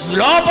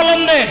 లోపల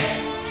ఉంది.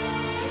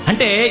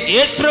 అంటే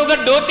యేసు ప్రభు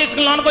గారు డోర్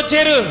తీసుకుని లోనికి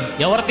వచ్చారు,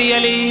 ఎవరు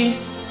తీయాలి?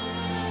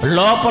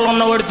 లోపల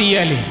ఉన్నవాడు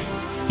తీయాలి.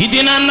 ఇది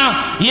నాన్న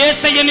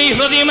యేసయ్య నీ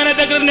హృదయం అనే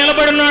దగ్గర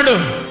నిలబడి ఉన్నాడు.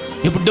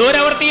 ఇప్పుడు డోర్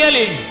ఎవరు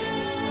తీయాలి?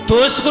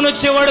 తోసుకుని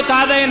వచ్చేవాడు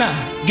కాదైనా,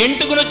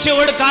 గెంటుకుని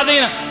వచ్చేవాడు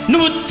కాదైనా.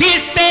 నువ్వు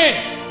తీస్తే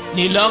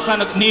నీ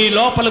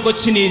లోపలికి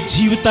వచ్చి నీ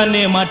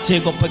జీవితాన్ని మార్చే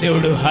గొప్ప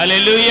దేవుడు.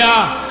 హల్లెలూయా.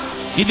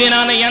 ఇది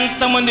నాన్న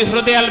ఎంతమంది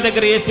హృదయాల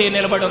దగ్గర యేసయ్య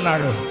నిలబడి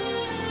ఉన్నాడు,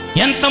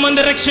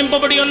 ఎంతమంది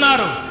రక్షింపబడి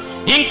ఉన్నారు.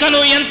 ఇంకా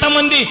నువ్వు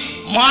ఎంతమంది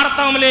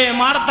మారతాంలే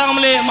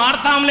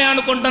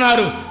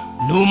అనుకుంటున్నారు.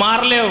 నువ్వు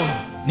మారలేవు,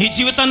 నీ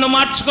జీవితాన్ని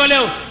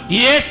మార్చుకోలేవు.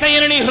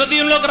 యేసయ్యను నీ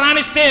హృదయంలోకి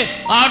రాణిస్తే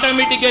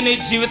ఆటోమేటిక్గా నీ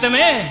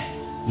జీవితమే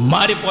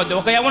మారిపోద్ది.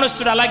 ఒక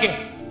యవనస్తుడు అలాగే,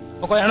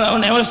 ఒక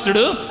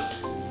యవనస్తుడు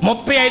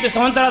 35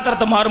 సంవత్సరాల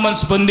తర్వాత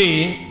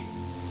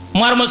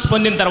మారుమనసు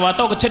పొందిన తర్వాత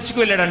ఒక చర్చికి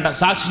వెళ్ళాడంట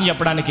సాక్ష్యం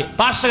చెప్పడానికి.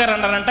 పాస్టర్ గారు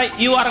అన్నారంట,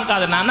 ఈ వారం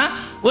కాదు నాన్న,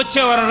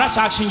 వచ్చే వారం రా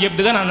సాక్ష్యం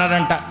చెప్తుగా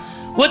అన్నారంట.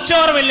 వచ్చే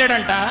వారం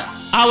వెళ్ళాడంట.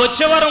 ఆ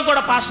వచ్చే వారం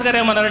కూడా పాస్టర్ గారు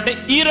ఏమన్నారంటే,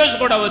 ఈ రోజు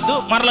కూడా వద్దు,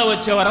 మరలా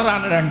వచ్చే వారం రా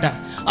అన్నాడంట.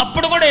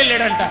 అప్పుడు కూడా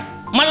వెళ్ళాడంట.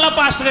 మళ్ళా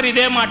పాస్టర్ గారు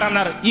ఇదే మాట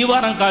అన్నారు, ఈ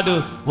వారం కాదు,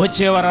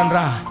 వచ్చే వారం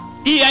రా.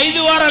 ఈ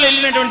 5 వారాలు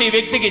వెళ్ళినటువంటి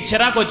వ్యక్తికి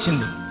చిరాకు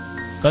వచ్చింది.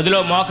 గదిలో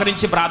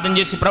మోకరించి ప్రార్థన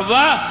చేసి,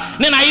 ప్రభువా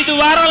నేను 5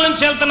 వారాల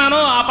నుంచి వెళ్తున్నాను,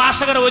 ఆ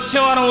పాస్టర్ గారు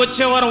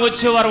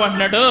వచ్చేవారం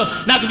అంటున్నాడు,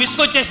 నాకు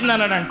విసుగొచ్చేసింది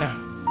అన్నాడంట.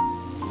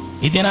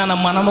 ఇది నాన్న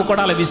మనము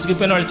కూడా అలా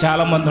విసిగిపోయిన వాళ్ళు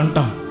చాలా మంది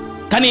ఉంటాం.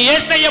 కానీ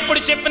యేసయ్య ఎప్పుడు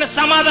చెప్పిన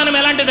సమాధానం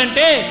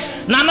ఎలాంటిదంటే,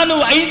 నాన్న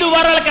నువ్వు 5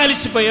 వారాలకి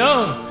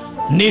అలసిపోయావు,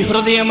 నీ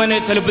హృదయం అనే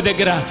తలుపు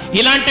దగ్గర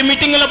ఇలాంటి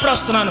మీటింగులప్పుడు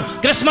వస్తున్నాను,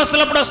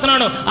 క్రిస్మస్లప్పుడు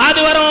వస్తున్నాను,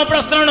 ఆదివారం అప్పుడు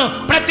వస్తున్నాను,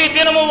 ప్రతి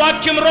దినము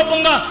వాక్యం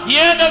రూపంగా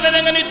ఏదో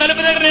విధంగా నీ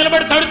తలుపు దగ్గర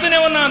నిలబడి తడుతూనే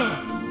ఉన్నాను.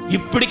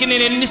 ఇప్పటికి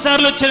నేను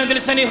ఎన్నిసార్లు వచ్చానో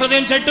తెలుసా నీ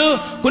హృదయం చెట్టు?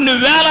 కొన్ని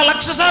వేల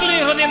లక్ష సార్లు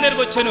నీ హృదయం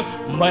దగ్గరికి వచ్చాను.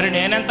 మరి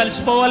నేనెంత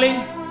అలసిపోవాలి?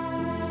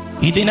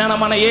 ఇది నాన్న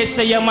మన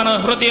యేసయ్య మన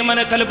హృదయం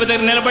అనే తలుపు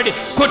దగ్గర నిలబడి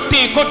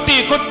కొట్టి కొట్టి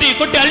కొట్టి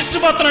కొట్టి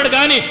అలసిపోతున్నాడు.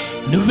 కానీ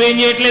నువ్వేం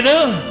చేయట్లేదు,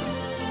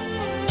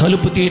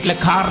 తలుపు తీయట్లే.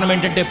 కారణం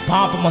ఏంటంటే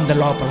పాపం ఉంది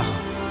లోపల,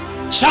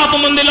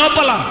 శాపం ఉంది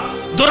లోపల,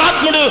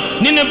 దురాత్ముడు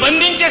నిన్ను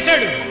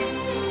బంధించేశాడు.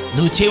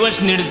 నువ్వు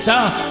చేయవలసింది తెలుసా?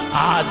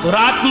 ఆ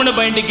దురాత్మను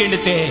బయటికి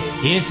ఎండితే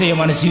యేసయ్య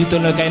మన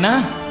జీవితంలోకైనా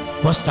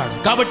వస్తాడు.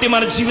 కాబట్టి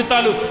మన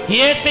జీవితాలు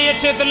యేసయ్య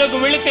చేతుల్లోకి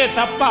వెళితే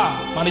తప్ప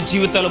మన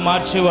జీవితాలు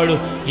మార్చేవాడు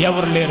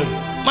ఎవరు లేరు.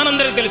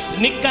 మనందరికీ తెలుసు,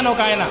 నిక్ అని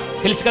ఒక ఆయన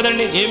తెలుసు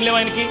కదండి. ఏం లేవు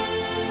ఆయనకి,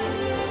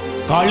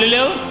 కాళ్ళు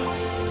లేవు,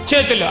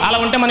 చేతులు లేవు. అలా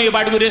ఉంటే మనం ఈ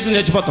బాటి గురేసుకుని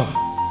చచ్చిపోతాం,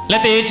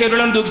 లేకపోతే ఏ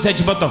చెరువులో దూకి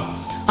చచ్చిపోతాం.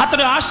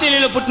 అతడు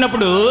ఆస్ట్రేలియాలో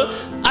పుట్టినప్పుడు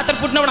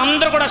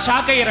అందరూ కూడా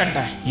షాక్ అయ్యారంట.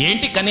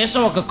 ఏంటి,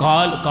 కనీసం ఒక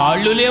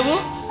కాళ్ళు లేవు,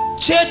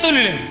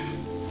 చేతులు లేవు,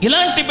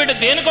 ఇలాంటి బిడ్డ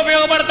దేనికి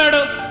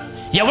ఉపయోగపడతాడు,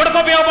 ఎవడికి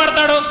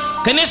ఉపయోగపడతాడు?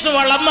 కనీసం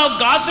వాళ్ళ అమ్మ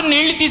గ్లాసు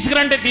నీళ్లు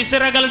తీసుకురంటే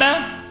తీసుకురాగలడా?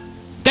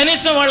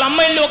 కనీసం వాళ్ళ అమ్మ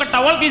ఇల్లు ఒక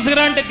టవల్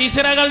తీసుకురా అంటే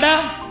తీసుకురాగలడా?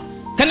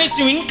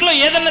 కనీసం ఇంట్లో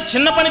ఏదన్నా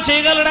చిన్న పని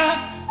చేయగలడా?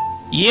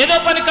 ఏదో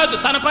పని కాదు,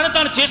 తన పని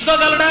తాను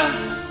చేసుకోగలడా?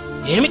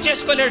 ఏమి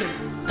చేసుకోలేడు.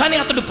 కానీ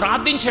అతడు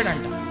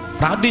ప్రార్థించాడంట.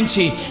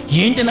 ప్రార్థించి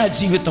ఏంటి నా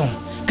జీవితం,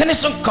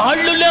 కనీసం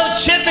కాళ్ళు లేవు,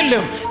 చేతులు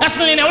లేవు,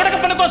 అసలు నేను ఎవడికి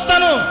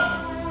పనికొస్తాను,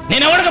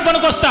 నేను ఎవడికి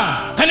పనికొస్తా,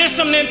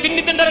 కనీసం నేను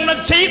తిండి తినడానికి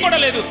నాకు చెయ్యి కూడా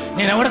లేదు,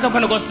 నేను ఎవడికి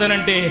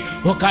పనికొస్తానంటే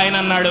ఒక ఆయన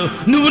అన్నాడు,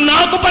 నువ్వు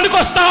నాకు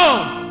పనికొస్తావు.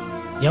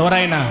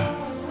 ఎవరైనా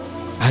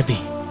అది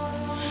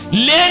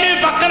లేని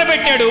పక్కన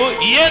పెట్టాడు,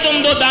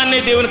 ఏదుందో దాన్నే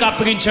దేవునికి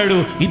అప్పగించాడు.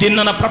 ఇది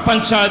మన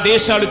ప్రపంచ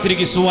దేశాలు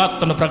తిరిగి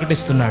సువార్తను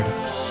ప్రకటిస్తున్నాడు.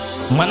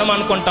 మనం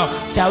అనుకుంటాం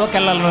సేవకి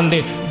వెళ్ళాలనుంది,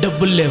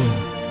 డబ్బులు లేవు,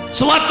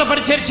 సువార్త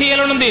పరిచయం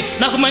చేయాలనుంది,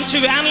 నాకు మంచి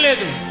వ్యాన్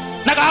లేదు,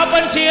 నాకు ఆ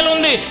పని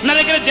చేయాలనుంది, నా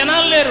దగ్గర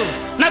జనాలు లేరు,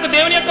 నాకు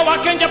దేవుని యొక్క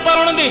వాక్యం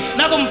చెప్పాలనుంది,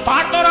 నాకు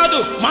పాడటం రాదు,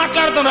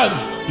 మాట్లాడటం రాదు.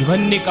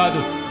 ఇవన్నీ కాదు,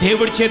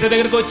 దేవుడి చేతి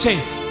దగ్గరికి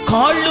వచ్చాయి.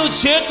 కాళ్ళు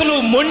చేతులు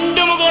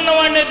మొండెముగా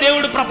ఉన్నవాడినే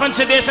దేవుడు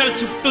ప్రపంచ దేశాలు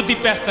చుట్టూ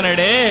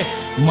తిప్పేస్తున్నాడే.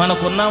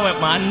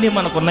 అన్నీ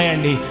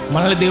మనకున్నాయండి.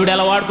 మనల్ని దేవుడు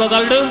ఎలా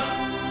వాడుకోగలడు?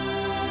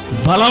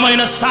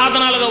 బలమైన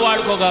సాధనాలుగా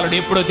వాడుకోగలడు.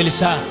 ఎప్పుడో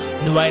తెలుసా?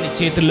 నువ్వు ఆయన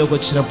చేతుల్లోకి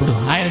వచ్చినప్పుడు,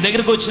 ఆయన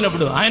దగ్గరకు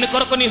వచ్చినప్పుడు, ఆయన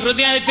కొరకు నీ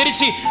హృదయాన్ని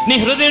తెరిచి నీ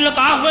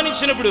హృదయంలోకి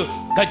ఆహ్వానించినప్పుడు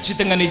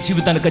ఖచ్చితంగా నీ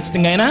జీవితాన్ని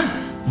ఖచ్చితంగా ఆయన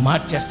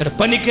మార్చేస్తాడు.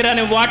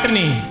 పనికిరాని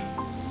వాటిని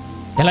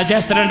ఎలా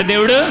చేస్తాడంటే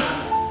దేవుడు,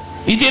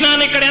 ఈ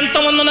దినాన్ని ఇక్కడ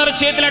ఎంతమంది ఉన్నారు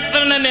చేతులు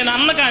ఎట్టాలని నేను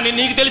అన్న, కానీ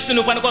నీకు తెలుసు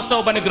నువ్వు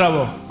పనికొస్తావు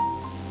పనికిరావో.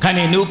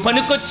 కానీ నువ్వు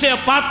పనికొచ్చే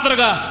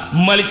పాత్రగా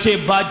మలిచే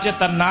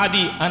బాధ్యత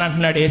నాది అని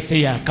అంటున్నాడు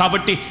యేసయ్య.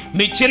 కాబట్టి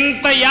మీ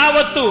చింత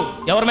యావత్తు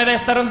ఎవరి మీద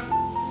వేస్తారు?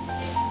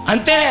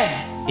 అంతే,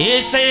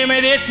 యేసయ్య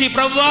మీద వేసి,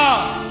 ప్రభువా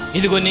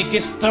ఇదిగో నీకు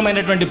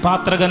ఇష్టమైనటువంటి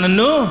పాత్రగా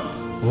నన్ను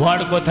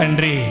వాడుకో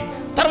తండ్రి.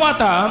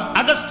 తర్వాత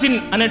అగస్టిన్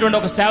అనేటువంటి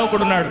ఒక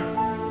సేవకుడు ఉన్నాడు.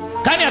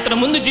 కానీ అతని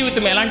ముందు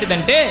జీవితం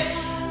ఎలాంటిదంటే,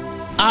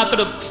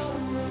 అతడు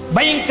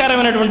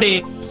భయంకరమైనటువంటి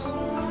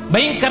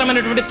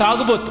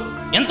తాగుబోతు.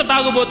 ఎంత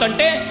తాగుబోతు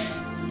అంటే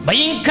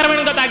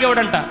భయంకరమైనగా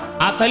తాగేవాడంట.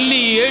 ఆ తల్లి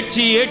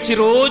ఏడ్చి ఏడ్చి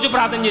రోజు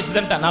ప్రార్థన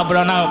చేసేదంట,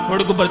 నా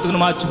కొడుకు బ్రతుకును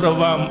మార్చు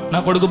ప్రభువా, నా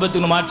కొడుకు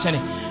బ్రతుకును మార్చని.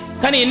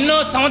 కానీ ఎన్నో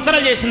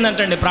సంవత్సరాలు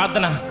చేసిందంటండి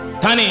ప్రార్థన.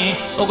 కానీ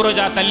ఒకరోజు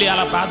ఆ తల్లి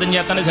అలా ప్రార్థన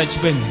చేస్తానే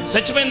చచ్చిపోయింది.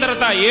 చచ్చిపోయిన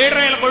తర్వాత 7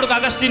 ఏళ్ల కొడుకు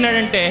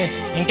అగస్టినాడంటే,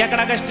 ఇంకెక్కడ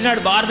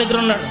అగస్టినాడు? బార్ దగ్గర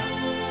ఉన్నాడు,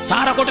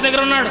 సారా కొట్టు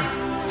దగ్గర ఉన్నాడు.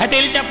 అయితే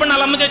వెళ్ళి చెప్పండి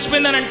వాళ్ళ అమ్మ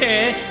చచ్చిపోయిందని అంటే,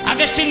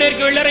 అగస్టిన్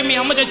దగ్గరికి వెళ్ళారు, మీ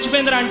అమ్మ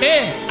చచ్చిపోయిందిరా అంటే,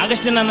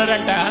 అగస్టిన్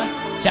అన్నాడంట,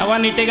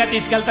 శవాన్ని ఇట్టేగా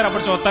తీసుకెళ్తారు,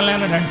 అప్పుడు చూస్తానులే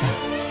అన్నాడంట.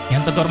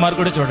 ఎంత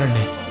దుర్మార్గుడు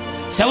చూడండి,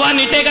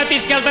 శవాన్ని ఇట్టేగా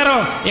తీసుకెళ్తారో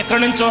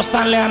ఎక్కడి నుంచి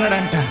చూస్తానులే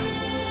అన్నాడంట.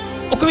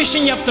 ఒక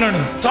విషయం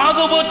చెప్తున్నాడు,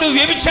 తాగుబోతూ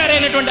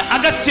వ్యభిచారైనటువంటి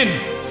అగస్టిన్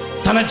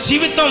తన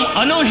జీవితం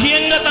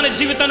అనూహ్యంగా తన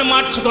జీవితాన్ని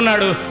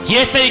మార్చుకున్నాడు,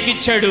 యేసయ్యకి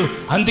ఇచ్చాడు.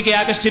 అందుకే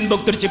అగస్టిన్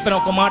భక్తుడు చెప్పిన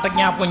ఒక మాట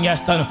జ్ఞాపకం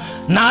చేస్తాను,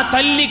 నా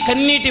తల్లి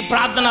కన్నీటి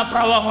ప్రార్థన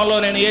ప్రవాహంలో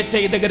నేను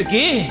యేసయ్య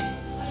దగ్గరికి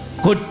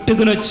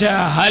కొట్టుకుని వచ్చా.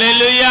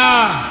 హల్లెలూయా,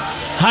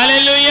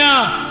 హల్లెలూయా.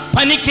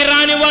 పనికి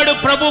రానివాడు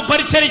ప్రభు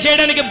పరిచర్య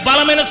చేయడానికి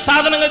బలమైన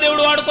సాధనంగా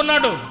దేవుడు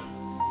వాడుకున్నాడు.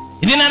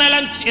 ఇది నేను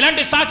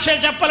ఇలాంటి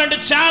సాక్ష్యాలు చెప్పాలంటే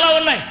చాలా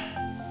ఉన్నాయి.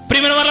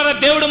 ప్రియమైన వాళ్ళ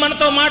దేవుడు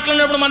మనతో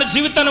మాట్లాడినప్పుడు మన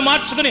జీవితాన్ని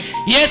మార్చుకుని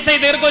యేసయ్య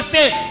దగ్గరికి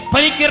వస్తే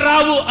పనికి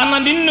రావు అన్న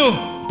నిన్ను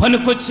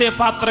పనికొచ్చే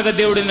పాత్రగా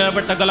దేవుడు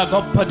నిలబెట్టగల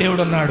గొప్ప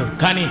దేవుడు ఉన్నాడు.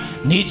 కానీ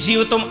నీ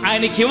జీవితం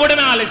ఆయనకి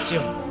ఇవ్వడమే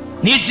ఆలస్యం,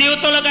 నీ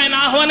జీవితంలోకి ఆయన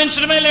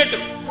ఆహ్వానించడమే లేటు.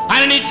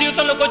 ఆయన నీ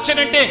జీవితంలోకి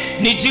వచ్చాడంటే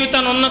నీ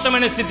జీవితాన్ని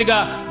ఉన్నతమైన స్థితిగా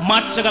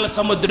మార్చగల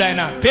సముద్రుడు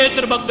ఆయన.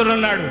 పేతురు భక్తుడు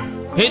ఉన్నాడు.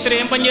 పేతురు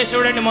ఏం పని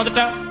చేసేవాడండి? మొదట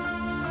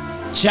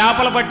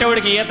చేపలు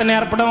పట్టేవాడికి ఈత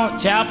నేర్పడం,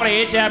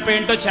 ఏ చేప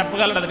ఏంటో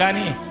చెప్పగలడు,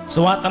 కానీ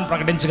సువార్తను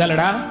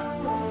ప్రకటించగలడా?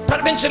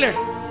 ప్రకటించలేడు.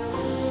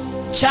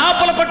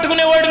 చేపలు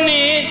పట్టుకునేవాడిని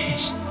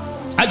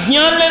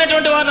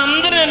అజ్ఞానులైనటువంటి వారిని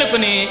అందరినీ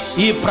అనుకుని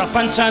ఈ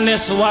ప్రపంచాన్ని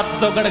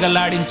సువార్తతో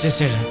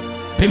గడగలాడించేసాడు.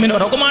 ప్రియమైన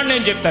వారు, ఒక మాట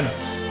నేను చెప్తాను.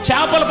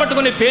 చేపలు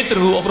పట్టుకునే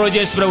పేతురు ఒకరోజు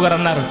యేసుప్రభు గారు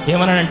అన్నారు,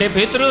 ఏమన్నానంటే,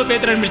 పేతురు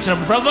పేతురు అని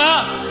పిలిచినప్పుడు, ప్రభువా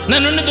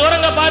నన్ను నుండి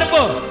దూరంగా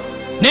పారిపో,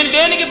 నేను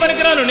దేనికి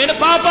పనికిరాను, నేను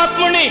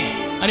పాపాత్ముని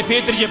అని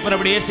పేతురు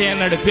చెప్పినప్పుడు యేసయ్య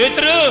అన్నాడు,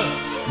 పేతురు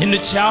నిన్ను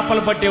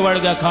చేపలు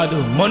పట్టేవాడుగా కాదు,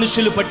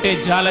 మనుషులు పట్టే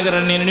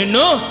జాలగరని నేను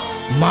నిన్ను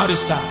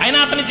మారుస్తా. అయినా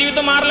అతని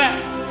జీవితం మారలే.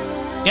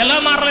 ఎలా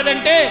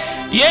మారలేదంటే,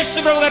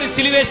 యేసు ప్రభు గారిని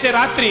సిలువేసే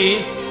రాత్రి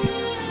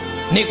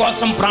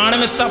నీకోసం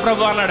ప్రాణం ఇస్తా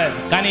ప్రభు అన్నాడు.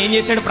 కానీ ఏం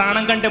చేశాడు?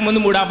 ప్రాణం కంటే ముందు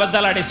 3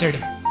 అబద్ధాలు ఆడేశాడు.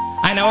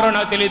 ఆయన ఎవరో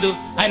నాకు తెలియదు,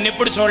 ఆయన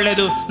ఎప్పుడు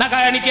చూడలేదు, నాకు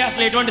ఆయనకి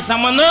అసలు ఎటువంటి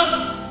సంబంధం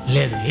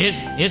లేదు.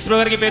 యేసు ప్రభు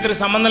గారికి పేతురుకి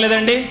సంబంధం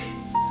లేదండి.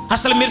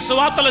 అసలు మీరు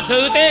సువార్తలో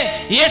చదివితే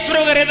యేసు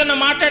ప్రభు గారు ఏదన్నా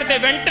మాట్లాడితే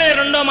వెంటనే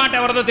రెండో మాట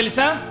ఎవరిదో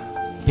తెలుసా?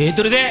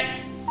 పేతురుదే.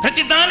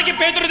 ప్రతి దానికి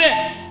పేతురుదే.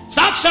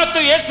 సాక్షాత్తు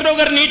యేసు ప్రభు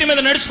గారు నీటి మీద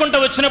నడుచుకుంటూ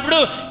వచ్చినప్పుడు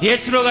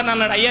యేసు ప్రభు గారు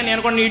అన్నాడు, అయ్యా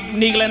నేను కూడా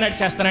నీటిలో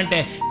నడిచేస్తానంటే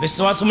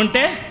విశ్వాసం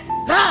ఉంటే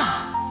రా.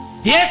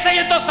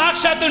 యేసయ్యతో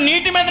సాక్షాత్తు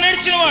నీటి మీద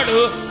నడిచిన వాడు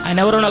ఆయన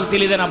ఎవరో నాకు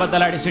తెలియదని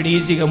అబద్ధాలు ఆడేసాడు,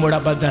 ఈజీగా 3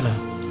 అబద్ధాలు.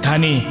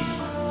 కానీ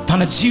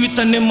తన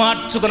జీవితాన్ని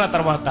మార్చుకున్న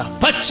తర్వాత,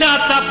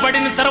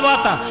 పశ్చాత్తాపడిన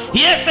తర్వాత,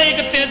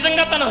 యేసయ్యకు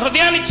నిజంగా తన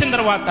హృదయాన్ని ఇచ్చిన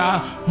తర్వాత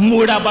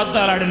 3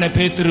 అబద్ధాలు ఆడిన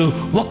పేతురు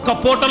ఒక్క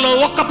పూటలో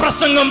ఒక్క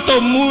ప్రసంగంతో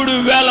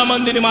 3,000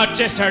 మందిని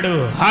మార్చేశాడు.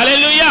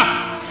 హల్లెలూయా,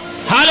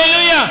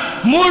 హల్లెలూయా.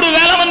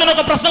 3,000 మందిని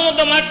ఒక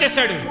ప్రసంగంతో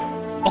మార్చేశాడు.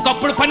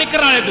 ఒకప్పుడు పనికి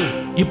రాలేదు,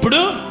 ఇప్పుడు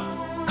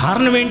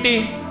కారణం ఏంటి?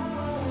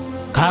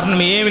 కారణం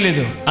ఏమీ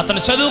లేదు.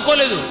 అతను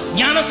చదువుకోలేదు,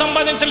 జ్ఞానం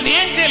సంపాదించలేదు,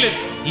 ఏం చేయలేదు.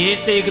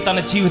 యేసయ్యకు తన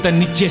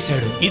జీవితాన్ని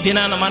ఇచ్చేశాడు. ఈ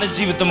దినాన మన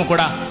జీవితము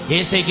కూడా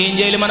యేసయ్యకి ఏం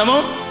చేయాలి? మనము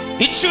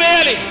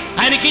ఇచ్చివేయాలి.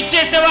 ఆయనకి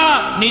ఇచ్చేసావా,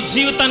 నీ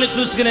జీవితాన్ని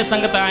చూసుకునే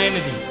సంగతి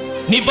ఆయనది,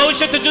 నీ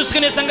భవిష్యత్తు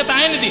చూసుకునే సంగతి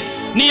ఆయనది,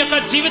 నీ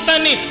యొక్క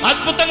జీవితాన్ని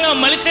అద్భుతంగా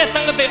మలిచే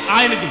సంగతి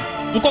ఆయనది.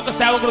 ఇంకొక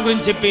సేవకుడి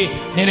గురించి చెప్పి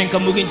నేను ఇంకా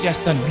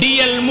ముగించేస్తాను.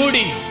 DL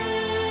moody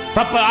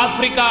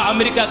Africa,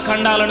 America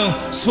ఖండాలను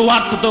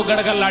సువార్తతో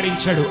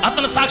గడగల్లాడించాడు.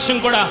 అతని సాక్ష్యం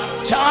కూడా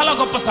చాలా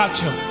గొప్ప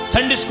సాక్ష్యం.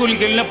 సండే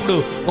స్కూల్కి వెళ్ళినప్పుడు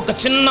ఒక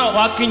చిన్న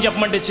వాక్యం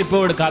చెప్పమంటే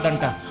చెప్పేవాడు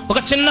కాదంట. ఒక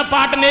చిన్న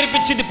పాట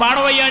నేర్పించింది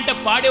పాడవయ్యా అంటే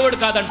పాడేవాడు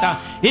కాదంట.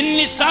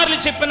 ఎన్నిసార్లు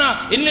చెప్పినా,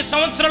 ఎన్ని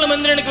సంవత్సరాల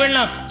మందిరానికి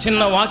వెళ్ళినా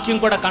చిన్న వాక్యం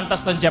కూడా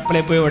కంఠస్థం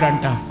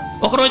చెప్పలేకపోయేవాడంట.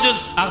 ఒకరోజు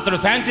అతడు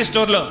ఫ్యాన్సీ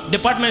స్టోర్లో,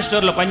 డిపార్ట్మెంట్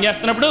స్టోర్లో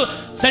పనిచేస్తున్నప్పుడు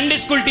సండే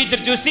స్కూల్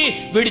టీచర్ చూసి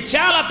వీడు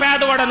చాలా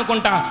పేదవాడు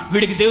అనుకుంటా,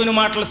 వీడికి దేవుని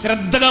మాటలు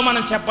శ్రద్ధగా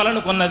మనం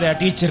చెప్పాలనుకున్నది ఆ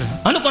టీచర్.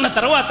 అనుకున్న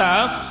తర్వాత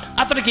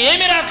అతడికి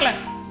ఏమీ రావట్లే,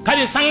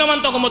 కానీ సంఘం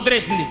అంతా ఒక ముద్ర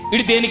వేసింది,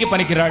 వీడు దేనికి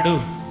పనికిరాడు,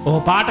 ఓ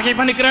పాటకి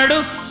పనికిరాడు,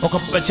 ఒక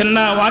చిన్న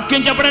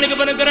వాక్యం చెప్పడానికి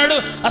పనికిరాడు,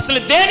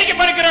 అసలు దేనికి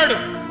పనికిరాడు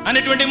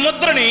అనేటువంటి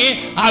ముద్రని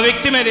ఆ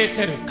వ్యక్తి మీద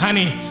వేశారు.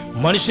 కానీ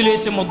మనుషులు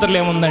వేసే ముద్రలు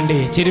ఏముందండి,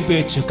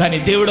 చెరిపేయచ్చు. కానీ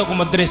దేవుడు ఒక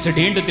ముద్ర వేసాడు.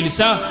 ఏంటో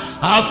తెలుసా?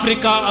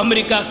 Africa,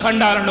 America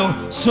ఖండాలను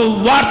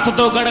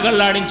సువార్తతో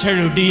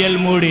గడగల్లాడించాడు DL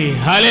moody.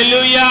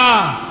 హల్లెలూయా.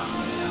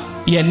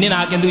 ఇవన్నీ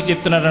నాకెందుకు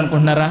చెప్తున్నారు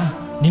అనుకుంటున్నారా?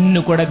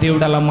 నిన్ను కూడా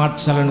దేవుడు అలా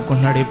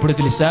మార్చాలనుకుంటున్నాడు. ఎప్పుడు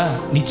తెలుసా?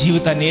 నీ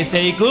జీవితాన్ని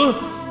యేసయ్యకు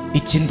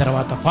ఇచ్చిన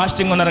తర్వాత.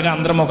 ఫాస్టింగ్ ఉన్నారుగా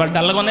అందరం, ఒక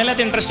డల్గా ఉన్నాయి,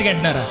 లేకపోతే ఇంట్రెస్ట్గా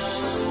అంటున్నారా?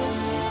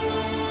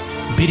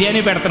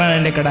 బిర్యానీ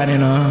పెడుతున్నానండి ఇక్కడ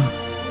నేను,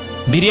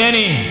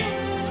 బిర్యానీ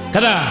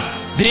కదా,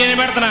 బిర్యానీ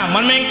పెడుతున్నా.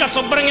 మనం ఇంకా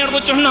శుభ్రంగా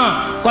కూర్చుంటున్నాం.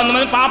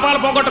 కొంతమంది పాపాలు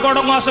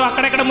పోగొట్టుకోవడం కోసం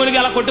అక్కడెక్కడ మునిగి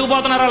అలా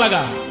కొట్టుకుపోతున్నారు.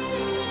 అలాగా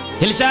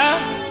తెలుసా?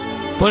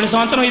 పోయిన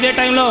సంవత్సరం ఇదే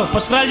టైంలో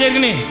పుష్కరాలు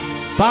జరిగినాయి,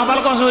 పాపాల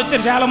కోసం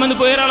వచ్చారు, చాలా మంది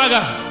పోయారు.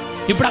 అలాగా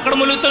ఇప్పుడు అక్కడ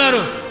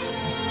ములుగుతున్నారు.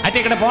 అయితే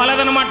ఇక్కడ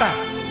పోలేదన్నమాట.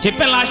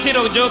 చెప్పాను లాస్ట్ ఇయర్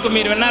ఒక జోక్,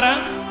 మీరు విన్నారా?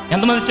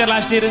 ఎంతమంది వచ్చారు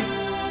లాస్ట్ ఇయర్?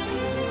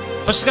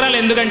 పుష్కరాలు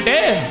ఎందుకంటే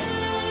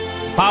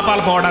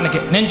పాపాలు పోవడానికి.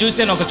 నేను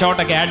చూశాను ఒక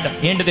చోటకి యాడ్.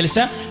 ఏంటి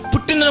తెలుసా?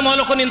 పుట్టిన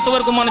మొదలుకొని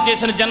ఇంతవరకు మనం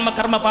చేసిన జన్మ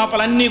కర్మ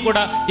పాపాలన్నీ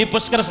కూడా ఈ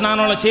పుష్కర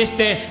స్నానంలో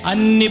చేస్తే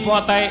అన్నీ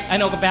పోతాయి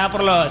అని ఒక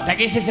పేపర్లో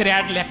తెగేసేసారు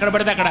యాడ్లు, ఎక్కడ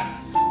పడితే అక్కడ.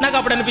 నాకు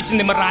అప్పుడు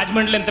అనిపించింది, మరి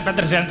రాజమండ్రిలో ఎంత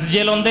పెద్ద సెంట్రల్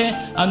జైలు ఉంది,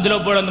 అందులో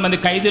బోలంతమంది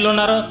ఖైదీలు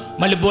ఉన్నారు,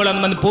 మళ్ళీ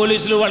బోలంతమంది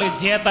పోలీసులు, వాళ్ళకి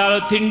జీతాలు,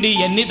 తిండి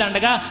ఇవన్నీ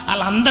దండగా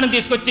వాళ్ళందరిని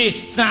తీసుకొచ్చి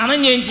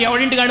స్నానం చేయించి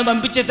ఎవడింటి కానీ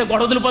పంపించేస్తే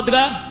గొడవలు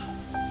పొద్దుగా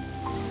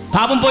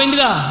పాపం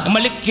పోయిందిగా.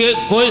 మళ్ళీ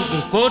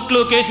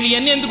కోర్టులు, కేసులు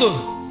ఇవన్నీ ఎందుకు?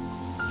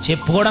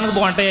 చెప్పుకోవడానికి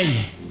బాగుంటాయి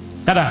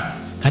కదా.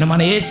 కానీ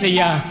మన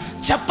యేసయ్య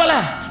చెప్పలే,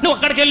 నువ్వు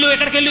అక్కడికి వెళ్ళు,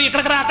 ఎక్కడికి వెళ్ళు,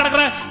 ఇక్కడికి రా, అక్కడికి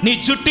రా, నీ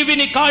చుట్టివి,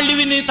 నీ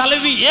కాళ్ళువి, నీ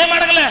తలవి ఏం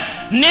అడగలే.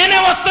 నేనే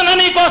వస్తున్నా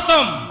నీ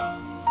కోసం,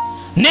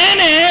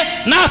 నేనే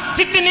నా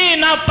స్థితిని,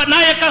 నా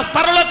యొక్క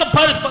పరలోక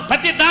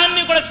ప్రతి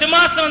దాన్ని కూడా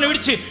సింహాసనాన్ని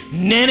విడిచి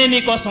నేనే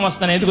నీ కోసం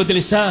వస్తాను. ఎందుకో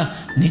తెలుసా?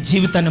 నీ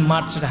జీవితాన్ని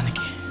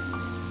మార్చడానికి.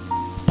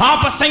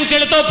 పాప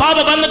సంఖ్యలతో, పాప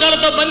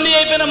బంధకాలతో బందీ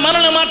అయిపోయిన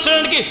మనల్ని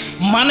మార్చడానికి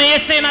మన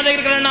యేసయ్య నా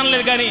దగ్గరికి రండి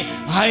అనలేదు, కానీ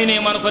ఆయనే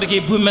మన కొరకు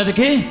ఈ భూమి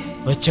మీదకి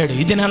వచ్చాడు.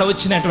 ఇది నన్ను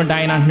వచ్చినటువంటి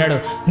ఆయన అంటున్నాడు,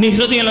 నీ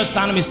హృదయంలో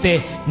స్థానం ఇస్తే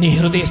నీ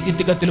హృదయ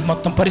స్థితిగతులు,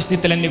 మొత్తం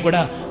పరిస్థితులన్నీ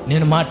కూడా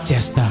నేను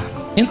మార్చేస్తా.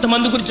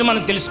 ఇంతమంది గురించి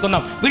మనం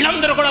తెలుసుకున్నాం.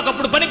 వీళ్ళందరూ కూడా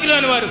ఒకప్పుడు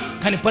పనికిరాని వారు,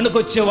 కానీ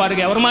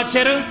పనికొచ్చేవారుగా ఎవరు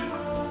మార్చారు?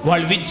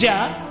 వాళ్ళ విద్య,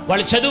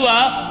 వాళ్ళ చదువా,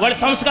 వాళ్ళ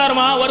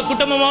సంస్కారమా, వారి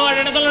కుటుంబమా, వాళ్ళ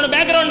వెనకాల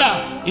బ్యాక్గ్రౌండా,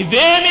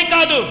 ఇవేమీ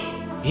కాదు.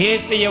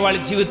 యేసయ్య వాళ్ళ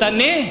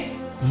జీవితాన్ని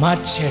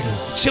మార్చాడు.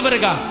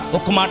 చివరిగా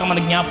ఒక్క మాట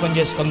మనం జ్ఞాపకం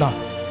చేసుకుందాం.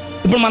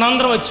 ఇప్పుడు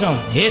మనందరం వచ్చాం,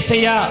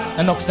 యేసయ్య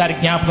నన్ను ఒకసారి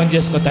జ్ఞాపకం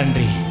చేసుకో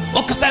తండ్రి,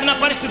 ఒక్కసారి నా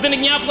పరిస్థితిని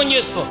జ్ఞాపకం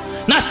చేసుకో,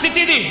 నా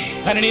స్థితి ఇది,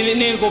 కానీ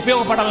నేను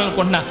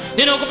ఉపయోగపడాలనుకుంటున్నా,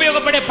 నేను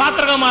ఉపయోగపడే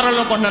పాత్రగా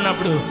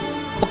మారాలనుకుంటున్నప్పుడు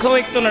ఒక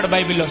వ్యక్తి ఉన్నాడు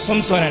బైబిల్లో,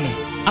 సంసోన్ అని.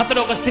 అతడు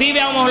ఒక స్త్రీ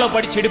వ్యామోహంలో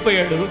పడి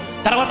చెడిపోయాడు.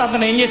 తర్వాత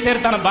అతను ఏం చేశారు?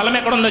 తన బలం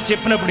ఎక్కడుందో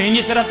చెప్పినప్పుడు ఏం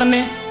చేశారు?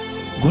 అతన్ని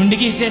గుండె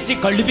గీసేసి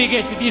కళ్ళు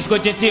పీకేసి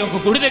తీసుకొచ్చేసి ఒక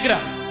గుడి దగ్గర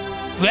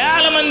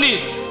వేల మంది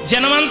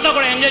జనమంతా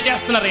కూడా ఎంజాయ్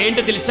చేస్తున్నారు.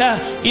 ఏంటో తెలుసా?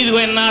 ఇది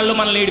ఎన్నాళ్ళు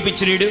మనల్ని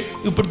ఏడిపించాడు,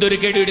 ఇప్పుడు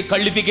దొరికాడు, వీడు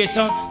కళ్ళు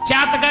పీకేసాం,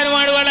 చేతకాని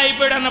వాడు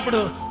అయిపోయాడు అన్నప్పుడు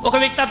ఒక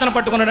వ్యక్తి అతను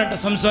పట్టుకున్నాడంట,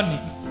 సంసోన్ని.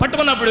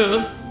 పట్టుకున్నప్పుడు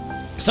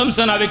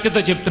సంసోను ఆ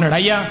వ్యక్తితో చెప్తున్నాడు,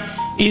 అయ్యా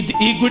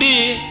ఈ గుడి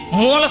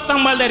మూల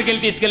స్తంభాల దగ్గరికి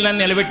వెళ్ళి తీసుకెళ్ళి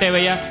నన్ను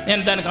నిలబెట్టేవయ్యా,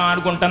 నేను దానికి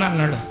ఆడుకుంటాను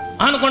అన్నాడు.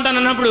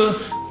 ఆనుకుంటానన్నప్పుడు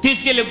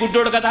తీసుకెళ్ళి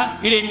గుడ్డోడు కదా,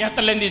 వీడు ఏం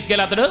చేస్తాడని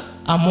తీసుకెళ్ళి అతడు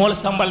ఆ మూల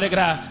స్తంభాల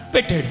దగ్గర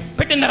పెట్టాడు.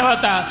 పెట్టిన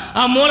తర్వాత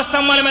ఆ మూల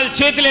స్తంభాల మీద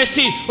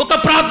చేతులేసి ఒక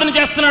ప్రార్థన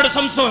చేస్తున్నాడు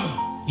సంసోను.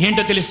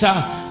 ఏంటో తెలుసా?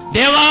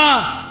 దేవా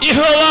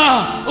యెహోవా,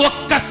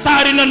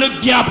 ఒక్కసారి నన్ను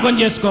జ్ఞాపకం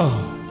చేసుకో,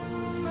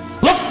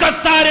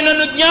 ఒక్కసారి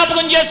నన్ను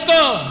జ్ఞాపకం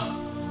చేసుకో,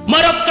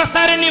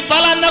 మరొక్కసారి నీ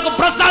బలాన్ని నాకు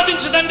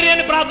ప్రసాదించు తండ్రి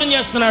అని ప్రార్థన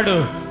చేస్తున్నాడు.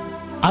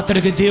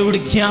 అతడికి దేవుడు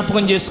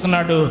జ్ఞాపకం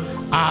చేసుకున్నాడు.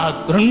 ఆ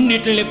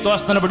రెండింటిని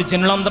తోస్తున్నప్పుడు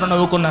జనులందరూ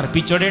నవ్వుకున్నారు,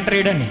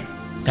 పిచ్చోడేంట్రీడని.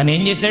 కానీ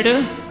ఏం చేశాడు?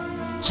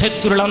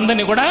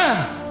 శత్రులందరినీ కూడా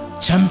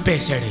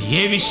చంపేశాడు.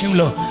 ఏ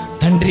విషయంలో?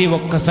 తండ్రి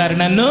ఒక్కసారి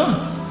నన్ను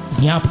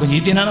జ్ఞాపకం.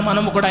 ఇది నన్ను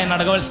మనము కూడా ఆయన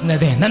అడగవలసింది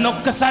అదే, నన్ను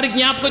ఒక్కసారి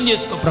జ్ఞాపకం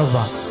చేసుకో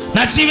ప్రభువా,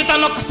 నా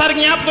జీవితాన్ని ఒక్కసారి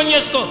జ్ఞాపకం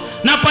చేసుకో,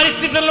 నా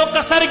పరిస్థితులను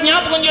ఒక్కసారి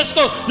జ్ఞాపకం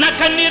చేసుకో, నా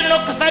కన్నీరుని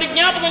ఒక్కసారి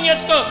జ్ఞాపకం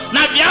చేసుకో,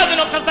 నా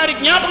వ్యాధిని ఒక్కసారి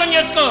జ్ఞాపకం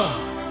చేసుకో.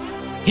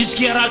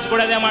 హిజ్కియా రాజు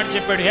కూడా అదే మాట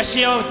చెప్పాడు.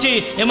 యెషయా వచ్చి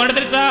ఏమంటే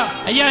తెలుసా?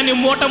 అయ్యా నీ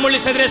మూట ముళ్ళి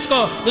సదిరేసుకో,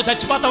 నువ్వు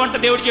చచ్చిపోతావంట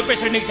దేవుడు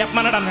చెప్పేశాడు, నీకు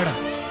చెప్పమన్నాడు అన్నాడు.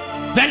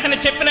 వెంటనే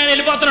చెప్పి నేను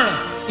వెళ్ళిపోతున్నాడు.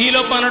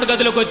 ఈలోపు అన్నాడు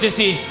గదిలోకి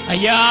వచ్చేసి,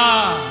 అయ్యా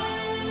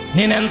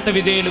నేనెంత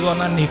విధేయులుగా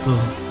ఉన్నాను నీకు,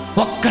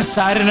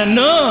 ఒక్కసారి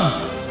నన్ను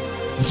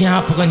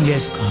జ్ఞాపకం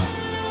చేసుకో.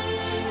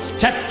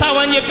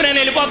 చస్తావని చెప్పి నేను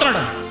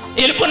వెళ్ళిపోతున్నాడు.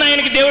 వెళ్ళిపోయిన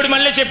ఆయనకి దేవుడు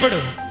మళ్ళీ చెప్పాడు,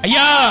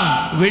 అయ్యా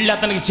వెళ్ళి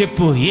అతనికి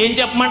చెప్పు. ఏం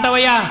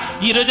చెప్పమంటావయ్యా?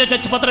 ఈరోజే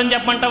చచ్చిపోతారని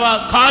చెప్పమంటావా?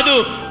 కాదు,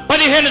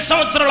 15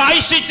 సంవత్సరాలు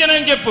ఆయుష్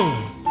ఇచ్చానని చెప్పు.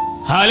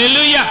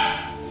 హల్లెలూయా.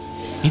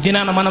 ఇది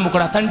నాన్న మనము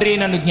కూడా, తండ్రి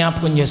నన్ను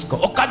జ్ఞాపకం చేసుకో.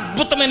 ఒక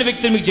అద్భుతమైన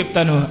వ్యక్తిని మీకు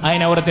చెప్తాను.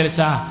 ఆయన ఎవరో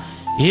తెలుసా?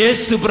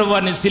 యేసు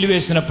ప్రభువుని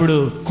సిలువేసినప్పుడు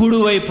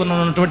కుడివైపున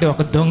ఉన్నటువంటి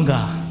ఒక దొంగ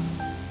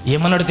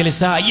ఏమన్నాడు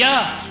తెలుసా? అయ్యా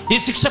ఈ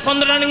శిక్ష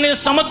పొందడానికి నేను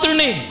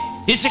సమర్థుడిని,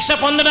 ఈ శిక్ష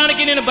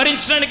పొందడానికి నేను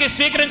భరించడానికి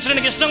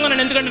స్వీకరించడానికి ఇష్టంగా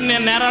ఉన్నాను, ఎందుకంటే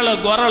నేను నేరాలు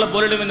ఘోరాలు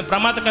బోలెడు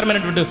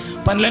ప్రమాదకరమైనటువంటి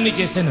పనులన్నీ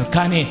చేశాను,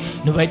 కానీ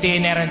నువ్వైతే ఏ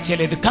నేరం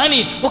చేయలేదు. కానీ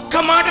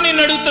ఒక్క మాట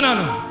నేను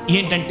అడుగుతున్నాను,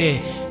 ఏంటంటే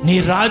నీ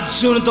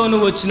రాజ్యంతో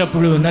నువ్వు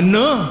వచ్చినప్పుడు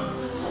నన్ను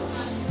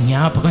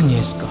జ్ఞాపకం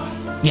చేసుకో.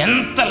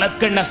 ఎంత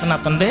లక్ అండి అసలు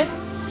అతనిదే.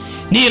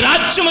 నీ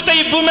రాజ్యముతో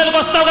ఈ భూమి మీదకి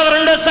వస్తావు కదా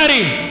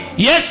రెండోసారి,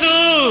 యేసు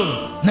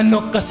నన్ను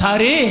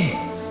ఒక్కసారి.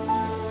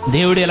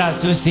 దేవుడు ఇలా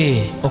చూసి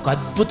ఒక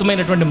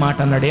అద్భుతమైనటువంటి మాట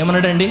అన్నాడు.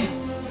 ఏమన్నాడండి?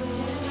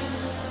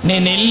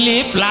 నేను వెళ్ళి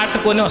ఫ్లాట్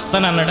కొని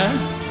వస్తాను అన్నాడా?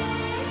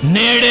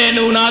 నేడే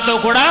నువ్వు నాతో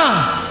కూడా.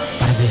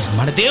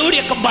 మన దేవుడి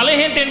యొక్క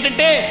బలహీనత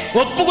ఏంటంటే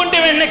ఒప్పుకుంటే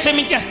వెంటనే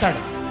క్షమించేస్తాడు,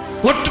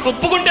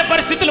 ఒప్పుకుంటే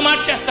పరిస్థితులు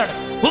మార్చేస్తాడు,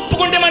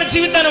 ఒప్పుకుంటే మన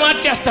జీవితాన్ని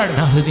మార్చేస్తాడు.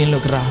 నా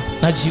హృదయంలోకి రా,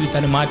 నా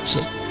జీవితాన్ని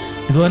మార్చే.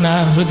 ఇదిగో నా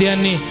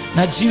హృదయాన్ని,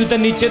 నా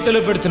జీవితాన్ని నీ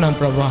చేతిలో పెడుతున్నాను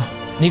ప్రభా,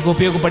 నీకు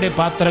ఉపయోగపడే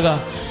పాత్రగా,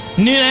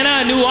 నేనైనా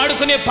నువ్వు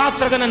వాడుకునే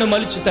పాత్రగా నన్ను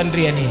మలుచు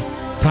తండ్రి అని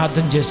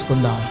ప్రార్థన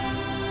చేసుకుందాం.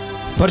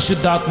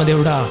 పరిశుద్ధాత్మ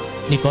దేవుడా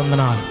నీకు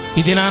వందనాలు.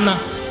 ఇది నాన్న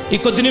ఈ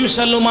కొద్ది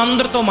నిమిషాల్లో మా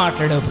అందరితో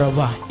మాట్లాడావు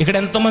ప్రభా. ఇక్కడ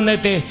ఎంతమంది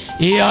అయితే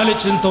ఏ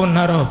ఆలోచనతో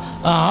ఉన్నారో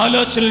ఆ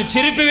ఆలోచనలు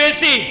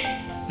చెరిపివేసి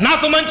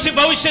నాకు మంచి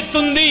భవిష్యత్తు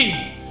ఉంది,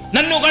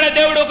 నన్ను కూడా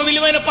దేవుడు ఒక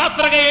విలువైన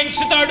పాత్రగా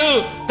ఎంచుతాడు,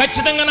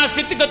 ఖచ్చితంగా నా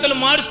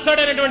స్థితిగతులు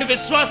మారుస్తాడు అనేటువంటి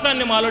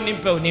విశ్వాసాన్ని మాలో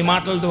నింపావు నీ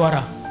మాటల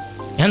ద్వారా.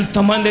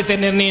 ఎంతమంది అయితే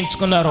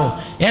నిర్ణయించుకున్నారో,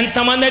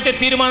 ఎంతమంది అయితే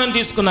తీర్మానం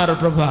తీసుకున్నారో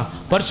ప్రభా,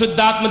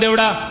 పరిశుద్ధాత్మ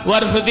దేవుడా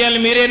వారి హృదయాలు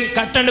మీరే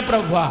కట్టండి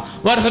ప్రభా,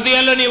 వారి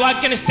హృదయాల్లో నీ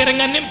వాక్యాన్ని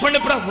స్థిరంగా నింపండి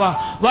ప్రభా.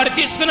 వారు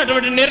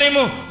తీసుకున్నటువంటి నిర్ణయం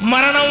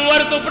మరణం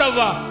వరకు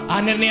ప్రభా, ఆ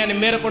నిర్ణయాన్ని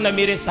మేరకుండా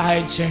మీరే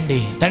సహాయం చేయండి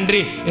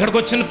తండ్రి. ఇక్కడికి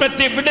వచ్చిన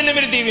ప్రతి బిడ్డని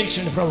మీరు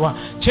దీవించండి ప్రభా.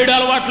 చెడు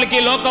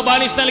అలవాట్లకి, లోక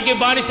బానిసలకి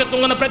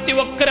బానిసత్వం ఉన్న ప్రతి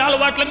ఒక్కరి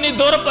అలవాట్లన్నీ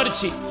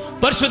దూరపరిచి,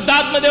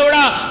 పరిశుద్ధాత్మ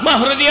దేవుడా మా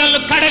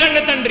హృదయాలను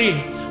కడగండి తండ్రి,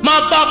 మా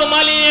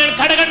పాపమాలిన్యాన్ని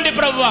కడగండి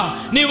ప్రభువా.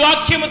 నీ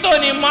వాక్యముతో,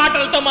 నీ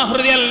మాటలతో మా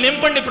హృదయాలను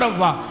నింపండి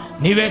ప్రభువా.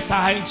 నీవే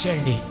సహాయం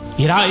చేయండి.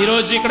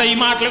 ఈరోజు ఇక్కడ ఈ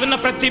మాటలు విన్న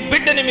ప్రతి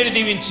బిడ్డని మీరు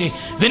దీవించి,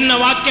 విన్న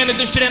వాక్యాన్ని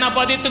దుష్టుడైన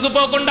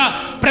ఎత్తుకుపోకుండా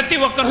ప్రతి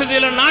ఒక్క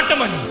హృదయంలో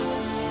నాటమని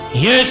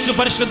యేసు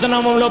పరిశుద్ధ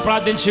నామములో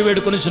ప్రార్థించి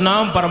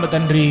వేడుకొనుచున్నాం పరమ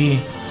తండ్రి.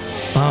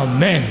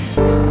 ఆమేన్.